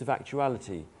unexpected bits of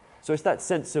actuality. So it's that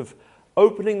sense of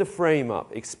opening the frame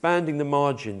up, expanding the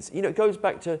margins. You know, it goes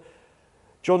back to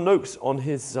John Noakes on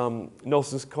his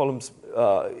Nelson's columns,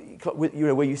 you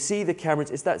know, where you see the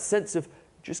cameras. It's that sense of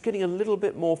just getting a little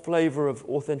bit more flavour of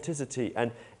authenticity,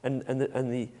 and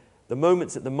the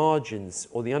moments at the margins,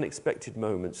 or the unexpected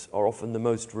moments, are often the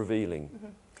most revealing.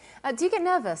 Do you get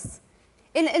nervous?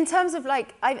 In terms of,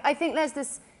 like, I think there's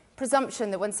this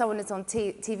presumption that when someone is on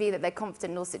TV that they're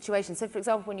confident in all situations. So, for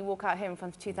example, when you walk out here in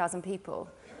front of 2,000 people,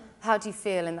 how do you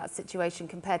feel in that situation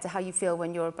compared to how you feel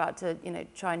when you're about to, you know,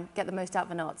 try and get the most out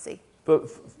of a Nazi? But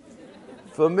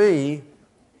for me,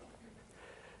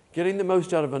 getting the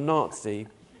most out of a Nazi,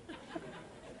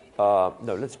 no,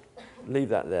 let's leave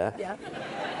that there. Yeah.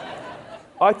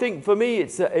 I think for me,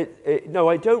 it's no,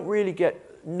 I don't really get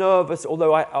nervous,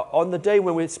 although on the day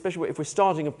when especially if we're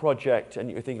starting a project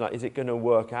and you're thinking, like, is it going to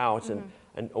work out,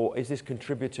 or is this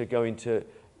contributor going to,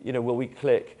 you know, will we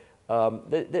click?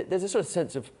 There's a sort of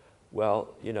sense of, well,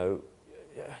 you know,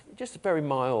 just a very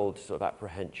mild sort of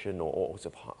apprehension or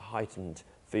sort of heightened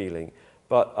feeling.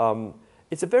 But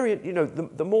it's a very, you know,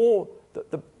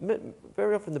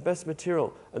 very often the best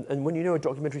material, and when you know a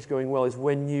documentary's going well, is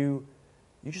when you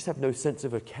just have no sense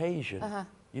of occasion.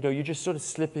 You know, you're just sort of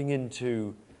slipping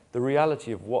into the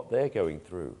reality of what they're going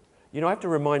through. You know, I have to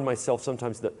remind myself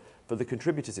sometimes that for the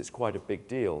contributors it's quite a big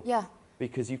deal. Yeah.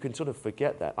 Because you can sort of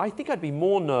forget that. I think I'd be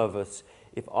more nervous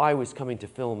if I was coming to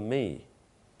film me.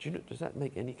 Does that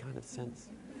make any kind of sense?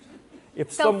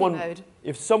 If someone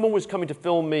was coming to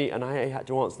film me and I had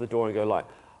to answer the door and go, like,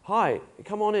 hi,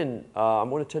 come on in, I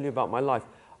want to tell you about my life,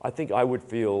 I think I would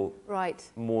feel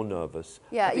more nervous.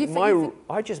 Yeah, my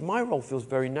role feels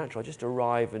very natural. I just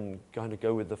arrive and kind of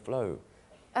go with the flow.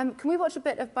 Can we watch a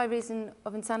bit of By Reason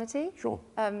of Insanity? Sure.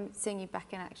 Seeing you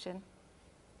back in action.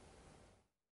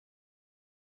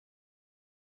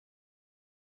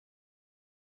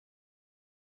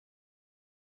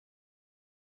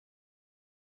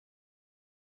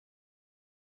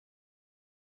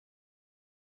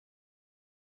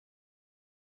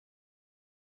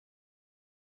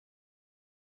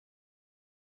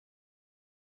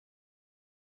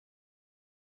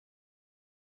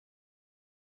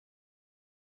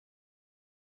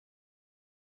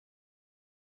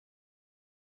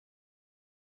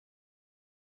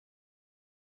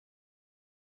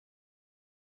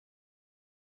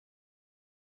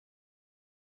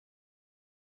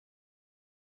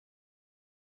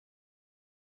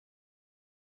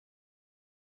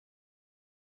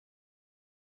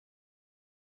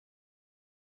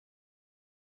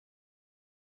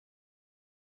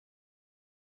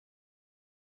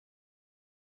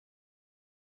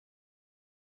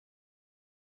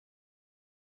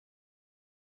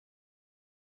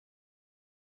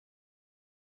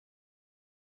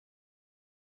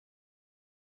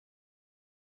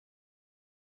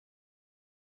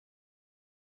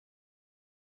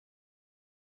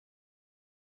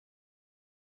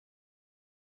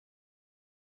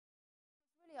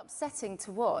 Upsetting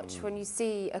to watch when you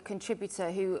see a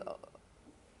contributor who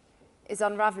is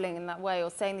unraveling in that way or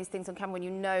saying these things on camera when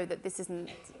you know that this isn't,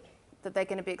 that they're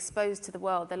going to be exposed to the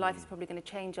world, their life is probably going to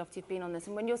change after you've been on this.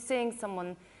 And when you're seeing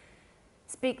someone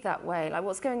speak that way, like,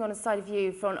 what's going on inside of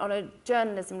you on a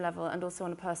journalism level and also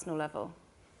on a personal level?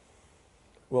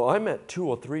 Well, I met 2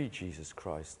 or 3 Jesus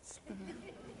Christs.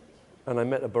 And I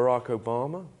met a Barack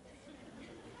Obama.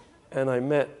 And I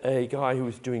met a guy who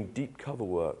was doing deep cover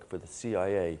work for the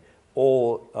CIA,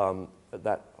 all at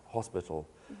that hospital.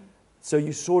 So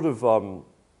you sort of, and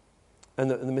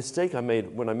the mistake I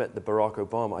made when I met the Barack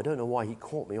Obama, I don't know why, he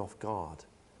caught me off guard.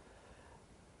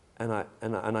 And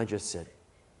I just said,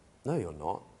 no, you're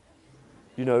not.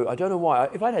 You know, I don't know why.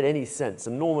 If I'd had any sense,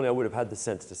 and normally I would have had the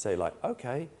sense to say like,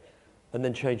 okay, and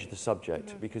then change the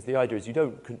subject, because the idea is you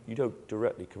don't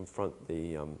directly confront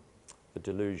the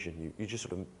delusion. You just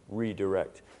sort of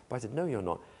redirect. But I said, no, you're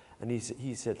not. And he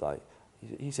said like,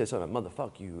 he said something like,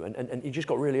 motherfuck you, and he just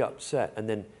got really upset and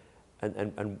then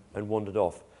and wandered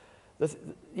off.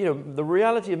 You know, the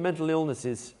reality of mental illness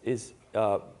is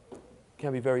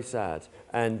can be very sad,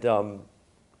 and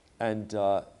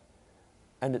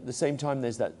at the same time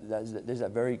there's that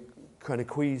very kind of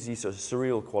queasy sort of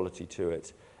surreal quality to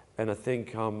it, and I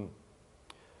think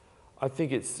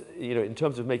it's, you know, in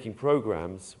terms of making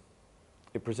programs,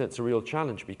 it presents a real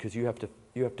challenge, because you have to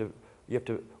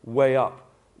weigh up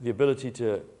the ability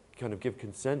to kind of give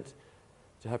consent,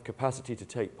 to have capacity to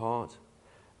take part,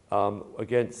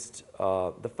 against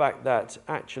the fact that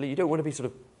actually you don't want to be sort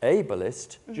of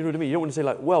ableist. Do you know what I mean? You don't want to say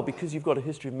like, well, because you've got a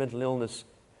history of mental illness,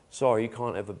 sorry, you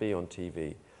can't ever be on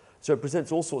TV. So it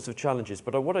presents all sorts of challenges.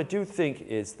 But what I do think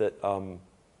is that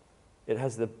it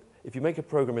has if you make a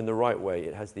program in the right way,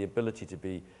 it has the ability to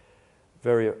be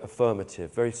very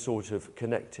affirmative, very sort of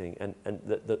connecting, and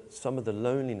that some of the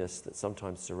loneliness that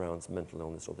sometimes surrounds mental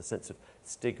illness, or the sense of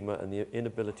stigma and the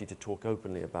inability to talk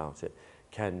openly about it,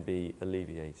 can be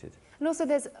alleviated. And also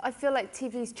I feel like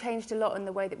TV's changed a lot in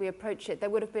the way that we approach it. There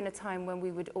would have been a time when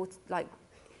we would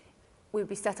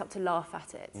be set up to laugh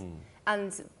at it.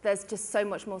 And there's just so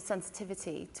much more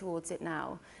sensitivity towards it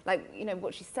now. Like, you know,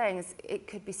 what she's saying is it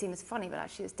could be seen as funny, but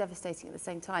actually it's devastating at the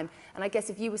same time. And I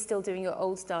guess if you were still doing your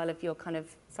old style of your kind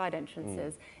of side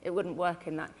entrances, it wouldn't work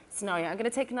in that scenario. I'm going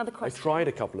to take another question. I tried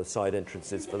a couple of side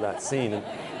entrances for that scene, and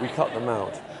we cut them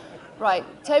out. Right,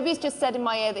 Toby's just said in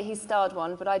my ear that he starred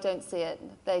one, but I don't see it.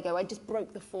 There you go, I just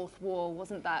broke the fourth wall.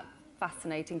 Wasn't that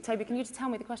fascinating? Toby, can you just tell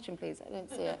me the question, please? I don't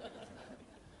see it.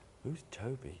 Who's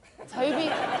Toby? Toby.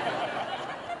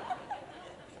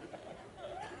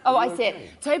 Oh, I see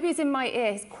it. Toby's in my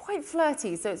ear. He's quite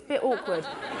flirty, so it's a bit awkward.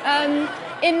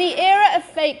 In the era of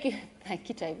fake... Thank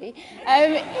you, Toby.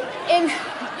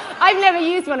 I've never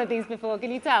used one of these before,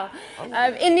 can you tell?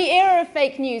 In the era of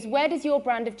fake news, where does your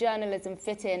brand of journalism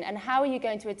fit in, and how are you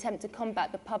going to attempt to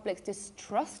combat the public's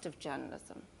distrust of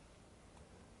journalism?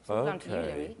 So down to you,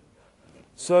 Louis.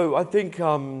 So I think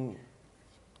in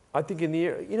the,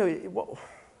 you know,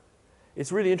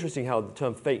 it's really interesting how the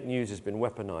term fake news has been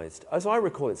weaponized. As I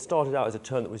recall, it started out as a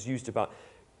term that was used about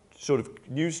sort of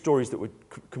news stories that were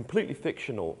completely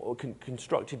fictional, or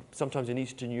constructed sometimes in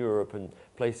Eastern Europe and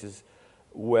places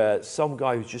where some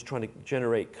guy who's just trying to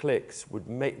generate clicks would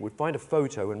find a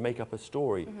photo and make up a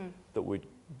story that would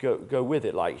go with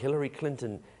it, like Hillary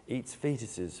Clinton eats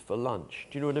fetuses for lunch.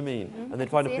 Do you know what I mean? And then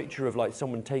find a picture of like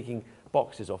someone taking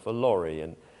boxes off a lorry,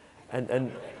 and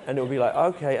it would be like,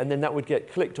 okay, and then that would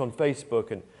get clicked on Facebook,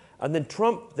 and then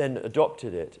Trump then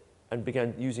adopted it and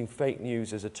began using fake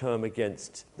news as a term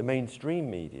against the mainstream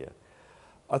media.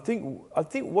 I think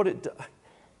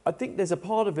there's a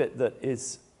part of it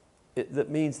that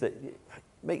means that it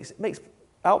makes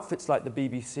outfits like the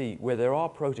BBC, where there are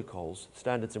protocols,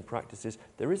 standards and practices,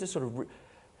 there is a sort of,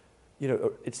 you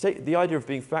know, the idea of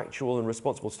being factual and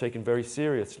responsible is taken very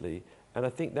seriously, and I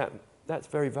think that's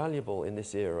very valuable in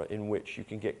this era in which you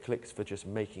can get clicks for just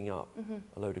making up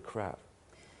a load of crap.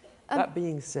 That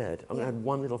being said, I'm going to add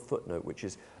one little footnote, which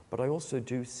is, but I also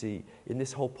do see in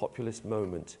this whole populist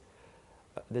moment,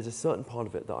 there's a certain part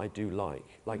of it that I do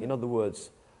like. Like, in other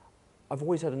words, I've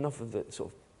always had enough of the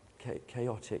sort of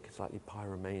chaotic, slightly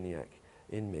pyromaniac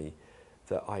in me,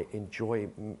 that I enjoy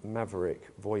maverick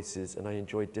voices and I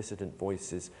enjoy dissident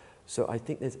voices. So I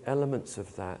think there's elements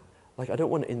of that. Like, I don't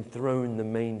want to enthrone the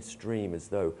mainstream as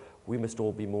though we must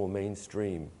all be more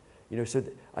mainstream. You know, so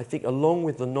I think along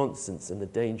with the nonsense and the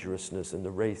dangerousness and the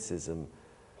racism,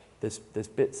 there's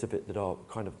bits of it that are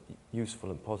kind of useful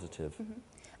and positive.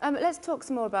 Let's talk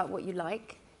some more about what you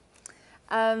like.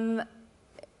 Who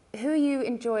are you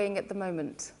enjoying at the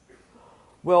moment?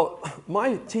 Well,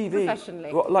 my TV...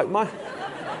 Professionally. Well, like my...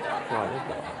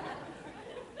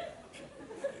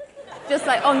 Just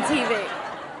like on TV.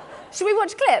 Should we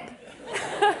watch a clip?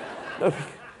 No.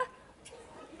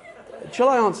 Shall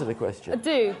I answer the question?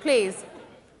 Do, please.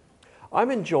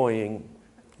 I'm enjoying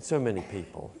so many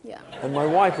people. Yeah. And my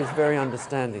wife is very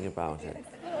understanding about it.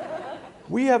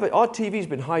 Our TV's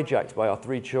been hijacked by our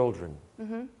 3 children.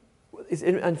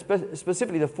 And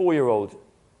specifically the 4-year-old,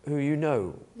 who you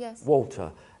know, yes.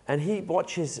 Walter. And he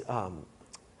watches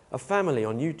a family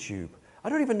on YouTube. I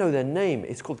don't even know their name.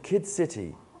 It's called Kid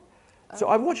City. So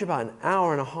I watch about an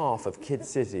hour and a half of Kid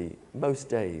City most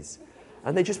days.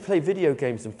 And they just play video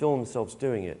games and film themselves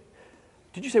doing it.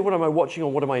 Did you say what am I watching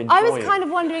or what am I enjoying? I was kind of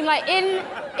wondering, like, in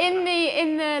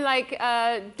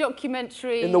the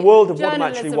documentary, in the world of what I'm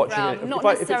actually watching. Realm, not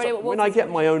necessarily what when I get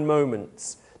my own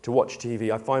moments to watch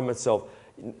TV, I find myself,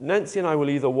 Nancy and I will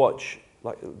either watch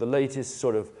like the latest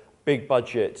sort of big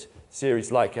budget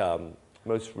series, like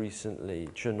most recently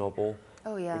Chernobyl,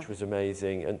 which was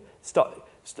amazing, and sort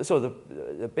of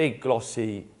the big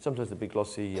glossy, sometimes the big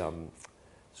glossy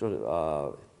sort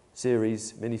of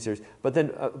series, mini-series. But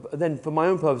then for my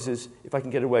own purposes, if I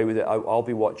can get away with it, I'll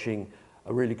be watching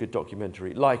a really good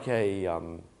documentary, like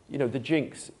you know, The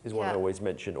Jinx is one I always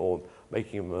mention, or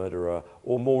Making a Murderer,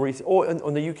 or more recent, or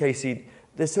on the UK scene,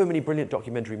 there's so many brilliant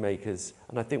documentary makers,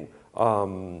 and I think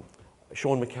Sean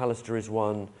McAllister is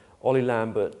one, Ollie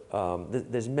Lambert,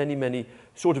 there's many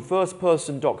sort of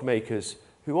first-person doc makers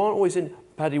who aren't always in,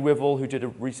 Paddy Wivell, who did a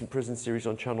recent prison series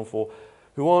on Channel 4,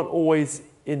 who aren't always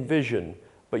in vision,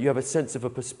 but you have a sense of a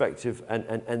perspective, and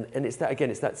it's that, again,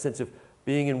 it's that sense of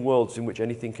being in worlds in which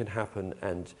anything can happen,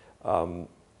 and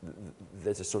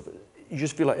there's a sort of, you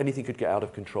just feel like anything could get out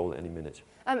of control at any minute.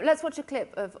 Let's watch a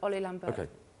clip of Ollie Lambert. Okay.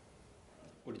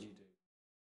 What did you do?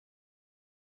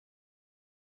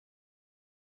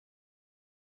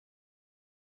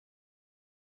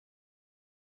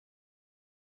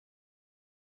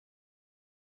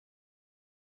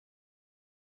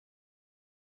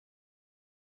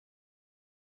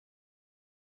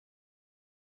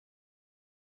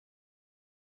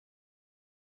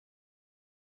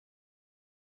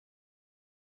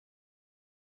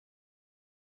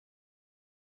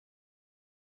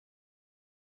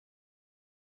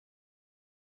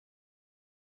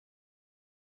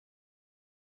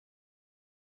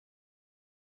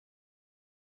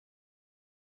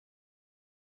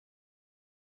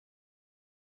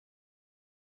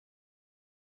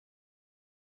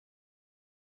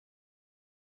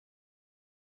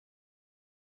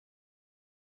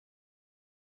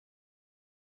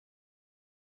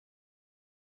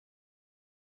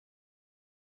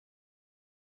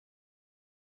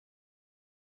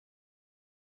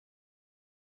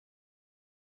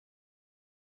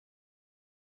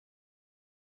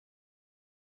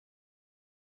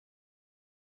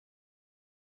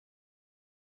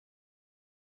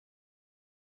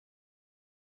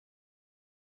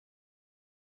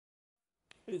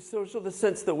 It's sort of the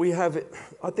sense that we have it,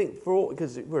 I think, for all,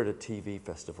 because we're at a TV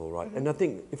festival, right? Mm-hmm. And I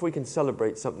think if we can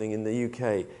celebrate something in the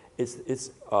UK,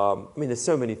 I mean, there's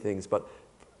so many things, but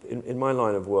in my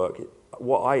line of work,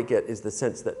 what I get is the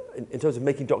sense that in terms of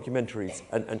making documentaries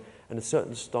and a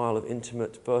certain style of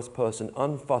intimate, first-person,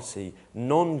 unfussy,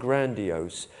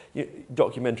 non-grandiose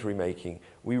documentary making,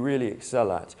 we really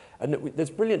excel at. And there's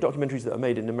brilliant documentaries that are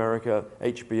made in America.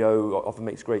 HBO often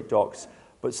makes great docs.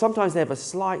 But sometimes they have a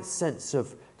slight sense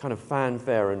of kind of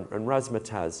fanfare and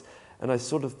razzmatazz. And I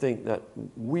sort of think that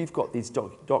we've got these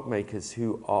doc makers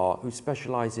who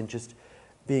specialize in just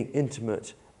being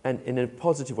intimate and in a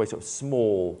positive way, sort of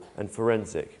small and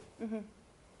forensic.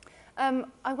 Mm-hmm.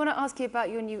 I want to ask you about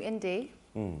your new indie.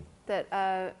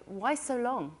 Why so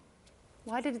long?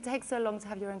 Why did it take so long to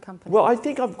have your own company? Well, I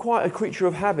think I'm quite a creature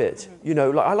of habit. You know,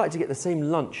 like I like to get the same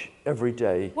lunch every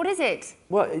day. What is it?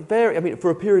 Well, it varies. I mean, for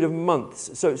a period of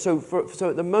months. So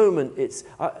at the moment, it's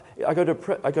I go to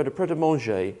Pret a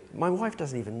Manger. My wife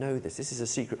doesn't even know this. This is a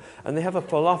secret. And they have a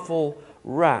falafel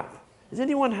wrap. Has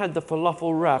anyone had the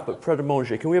falafel wrap at Pret a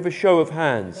Manger? Can we have a show of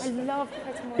hands? I love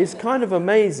Pret a Manger. It's kind of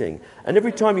amazing. And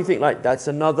every time you think, like, that's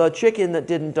another chicken that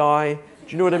didn't die. Do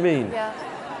you know what I mean? Yeah.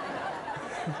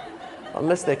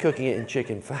 Unless they're cooking it in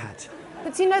chicken fat.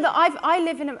 But you know that I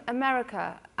live in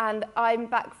America, and I'm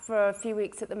back for a few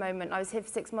weeks at the moment. I was here for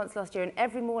 6 months last year, and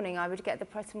every morning I would get the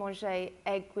Pret a Manger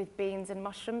egg with beans and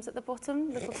mushrooms at the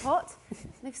bottom, little pot.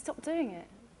 And they've stopped doing it.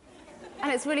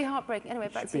 And it's really heartbreaking. Anyway,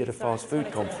 back to you. Should be at a fast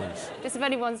food conference. Just if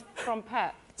anyone's from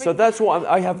Pet. So that's what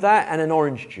I have, that and an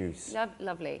orange juice.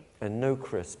 Lovely. And no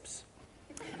crisps.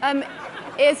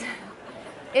 Is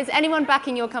anyone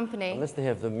backing your company? Unless they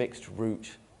have the mixed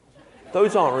root.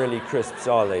 Those aren't really crisps,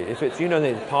 are they? If it's, you know,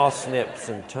 the parsnips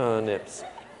and turnips,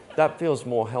 that feels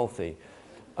more healthy.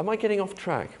 Am I getting off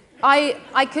track? I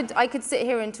could sit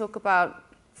here and talk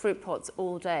about fruit pots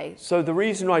all day. So the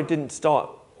reason I didn't start,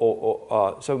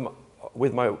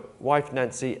 with my wife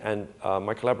Nancy and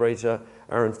my collaborator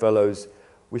Aaron Fellows,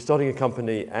 we're starting a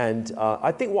company, and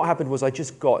I think what happened was I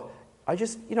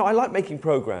like making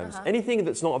programs. Anything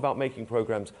that's not about making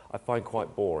programs, I find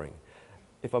quite boring.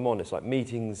 If I'm honest, like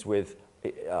meetings with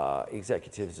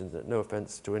executives, and no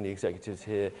offense to any executives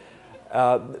here,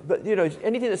 but you know,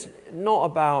 anything that's not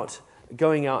about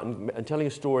going out and telling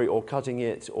a story or cutting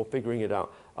it or figuring it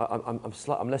out,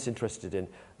 I'm less interested in.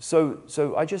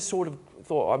 So I just sort of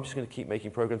thought, I'm just going to keep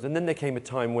making programs. And then there came a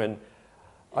time when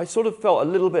I sort of felt a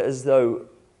little bit as though,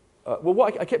 well,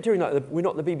 what I kept hearing, like, we're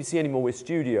not the BBC anymore, we're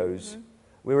studios.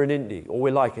 We're an indie, or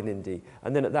we're like an indie.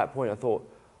 And then at that point I thought,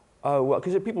 oh, well,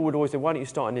 because people would always say, why don't you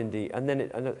start an indie? And then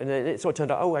it sort of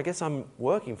turned out, oh, I guess I'm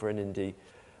working for an indie.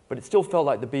 But it still felt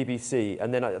like the BBC.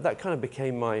 And then that kind of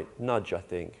became my nudge, I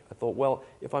think. I thought, well,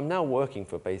 if I'm now working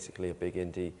for basically a big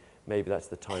indie, maybe that's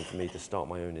the time for me to start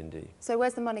my own indie. So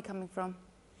where's the money coming from?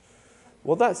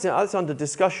 Well, that's under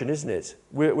discussion, isn't it?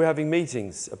 We're having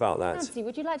meetings about that. Nancy,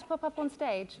 would you like to pop up on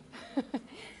stage?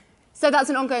 So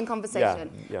that's an ongoing conversation.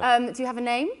 Yeah. Do you have a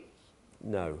name?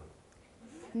 No.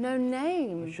 No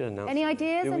name. We should announce Any it.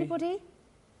 ideas, Do we? anybody?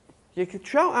 You could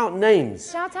shout out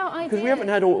names. Shout out ideas. Because we haven't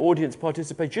had audience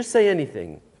participate. Just say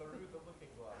anything.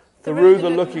 Theroux Theroux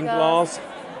the Looking Glass.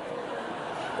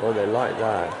 Oh, they like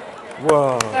that.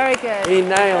 Whoa. Very good. He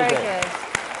nailed it. Very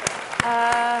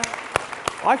good.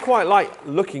 I quite like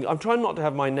looking. I'm trying not to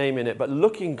have my name in it, but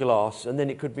Looking Glass, and then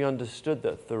it could be understood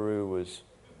that Theroux was.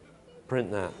 Print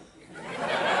that.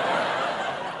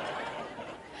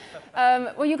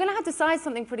 Well, you're going to have to decide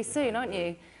something pretty soon, aren't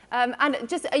you? And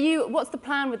just, what's the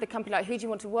plan with the company? Like, who do you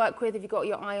want to work with? Have you got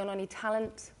your eye on any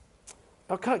talent?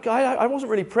 I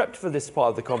wasn't really prepped for this part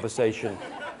of the conversation.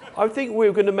 I think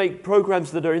we're going to make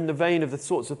programs that are in the vein of the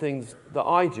sorts of things that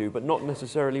I do, but not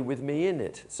necessarily with me in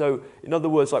it. So, in other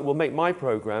words, like, we'll make my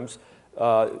programs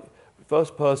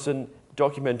first-person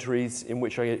documentaries in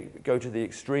which I go to the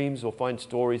extremes or find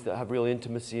stories that have real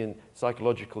intimacy and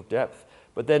psychological depth,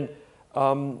 but then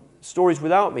stories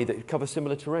without me that cover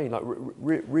similar terrain, like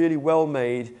really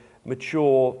well-made,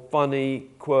 mature, funny,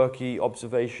 quirky,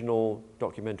 observational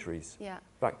documentaries. Yeah.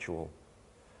 Factual.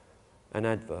 And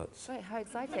adverts. Great, how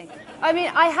exciting. I mean,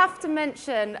 I have to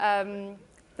mention the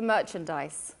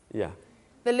merchandise. Yeah.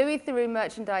 The Louis Theroux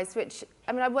merchandise, which,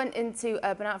 I mean, I went into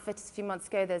Urban Outfitters a few months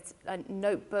ago. There's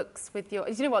notebooks with your...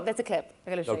 You know what? There's a clip.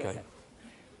 I'm going to show you a clip.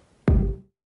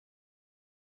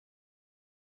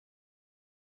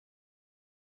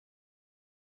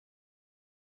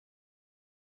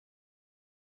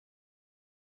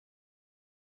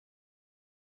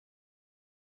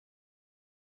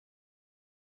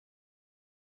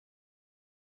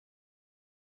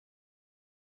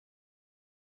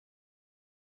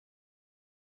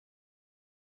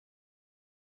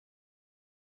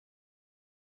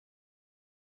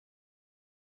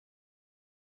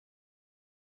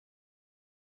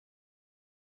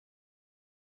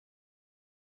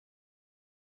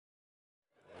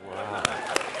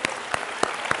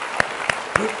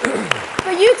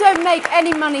 But you don't make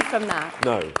any money from that.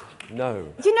 No, no.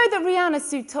 Do you know that Rihanna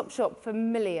sued Topshop for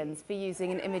millions for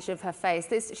using an image of her face?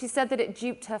 She said that it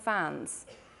duped her fans.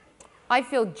 I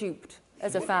feel duped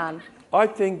as a fan. I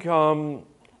think I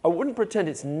wouldn't pretend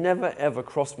it's never ever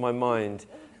crossed my mind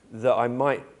that I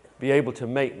might be able to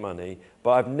make money,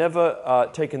 but I've never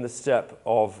taken the step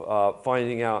of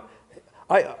finding out.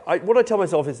 What I tell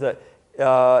myself is that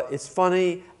it's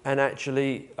funny and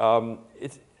actually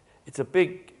it's a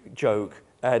big joke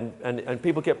and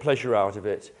people get pleasure out of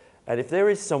it. And if there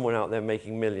is someone out there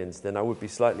making millions, then I would be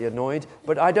slightly annoyed.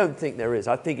 But I don't think there is.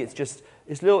 I think it's just,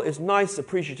 it's nice,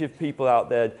 appreciative people out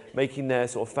there making their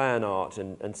sort of fan art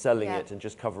and selling it and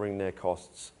just covering their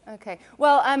costs. Okay.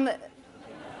 Well,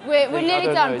 we're nearly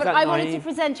done, but I wanted to naive?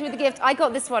 present you with a gift. I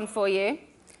got this one for you.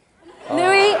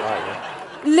 Louis,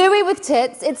 Louis with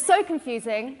tits. It's so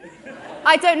confusing.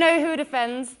 I don't know who it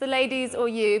offends, the ladies or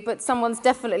you, but someone's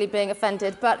definitely being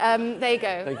offended. But there you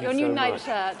go, Thank you your new so night much.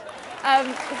 shirt.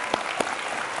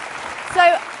 So,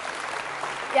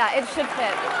 yeah, it should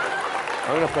fit.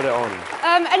 I'm going to put it on.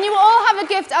 And you will all have a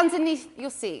gift underneath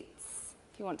your seats,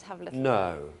 if you want to have a look.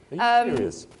 No. Are you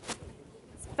serious?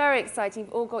 It's very exciting.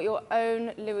 You've all got your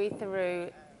own Louis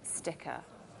Theroux sticker.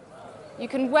 You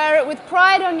can wear it with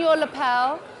pride on your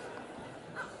lapel.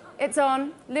 It's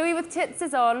on. Louis with tits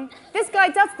is on. This guy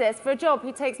does this for a job.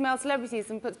 He takes male celebrities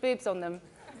and puts boobs on them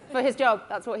for his job.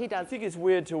 That's what he does. I think it's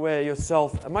weird to wear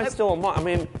yourself. Am I still on my? I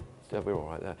mean, yeah, we're all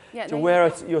right there. Yeah, to no,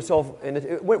 wear yourself in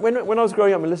it. When I was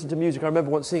growing up and listening to music, I remember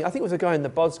once seeing. I think it was a guy in the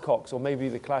Buzzcocks or maybe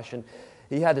the Clash, and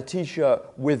he had a T-shirt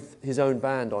with his own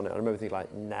band on it. I remember thinking,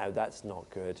 like, no, that's not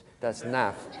good. That's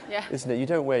naff, isn't it? You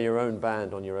don't wear your own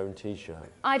band on your own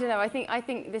T-shirt. I don't know. I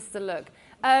think this is a look.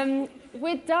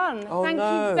 We're done. Oh, Thank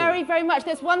you very, very much.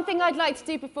 There's one thing I'd like to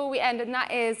do before we end, and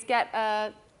that is get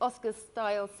a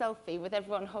Oscar-style selfie with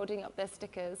everyone holding up their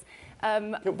stickers.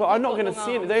 But I'm not going to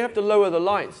see it. They have to lower the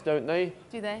lights, don't they?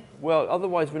 Do they? Well,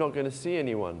 otherwise we're not going to see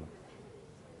anyone.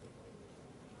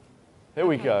 Here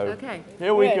we go. Okay.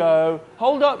 Here we go.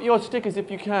 Hold up your stickers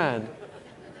if you can.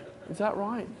 Is that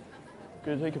right?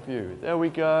 Good, take a few. There we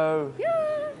go.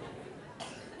 Yeah.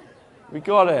 We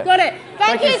got it. Got it.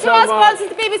 Thank you to so our much. sponsors,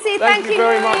 the BBC. Thank you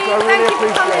very much. I Louis. really Thank you for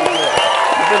appreciate coming. it.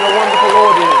 You've been a wonderful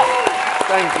audience.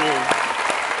 Thank you.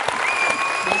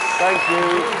 Thank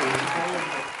you.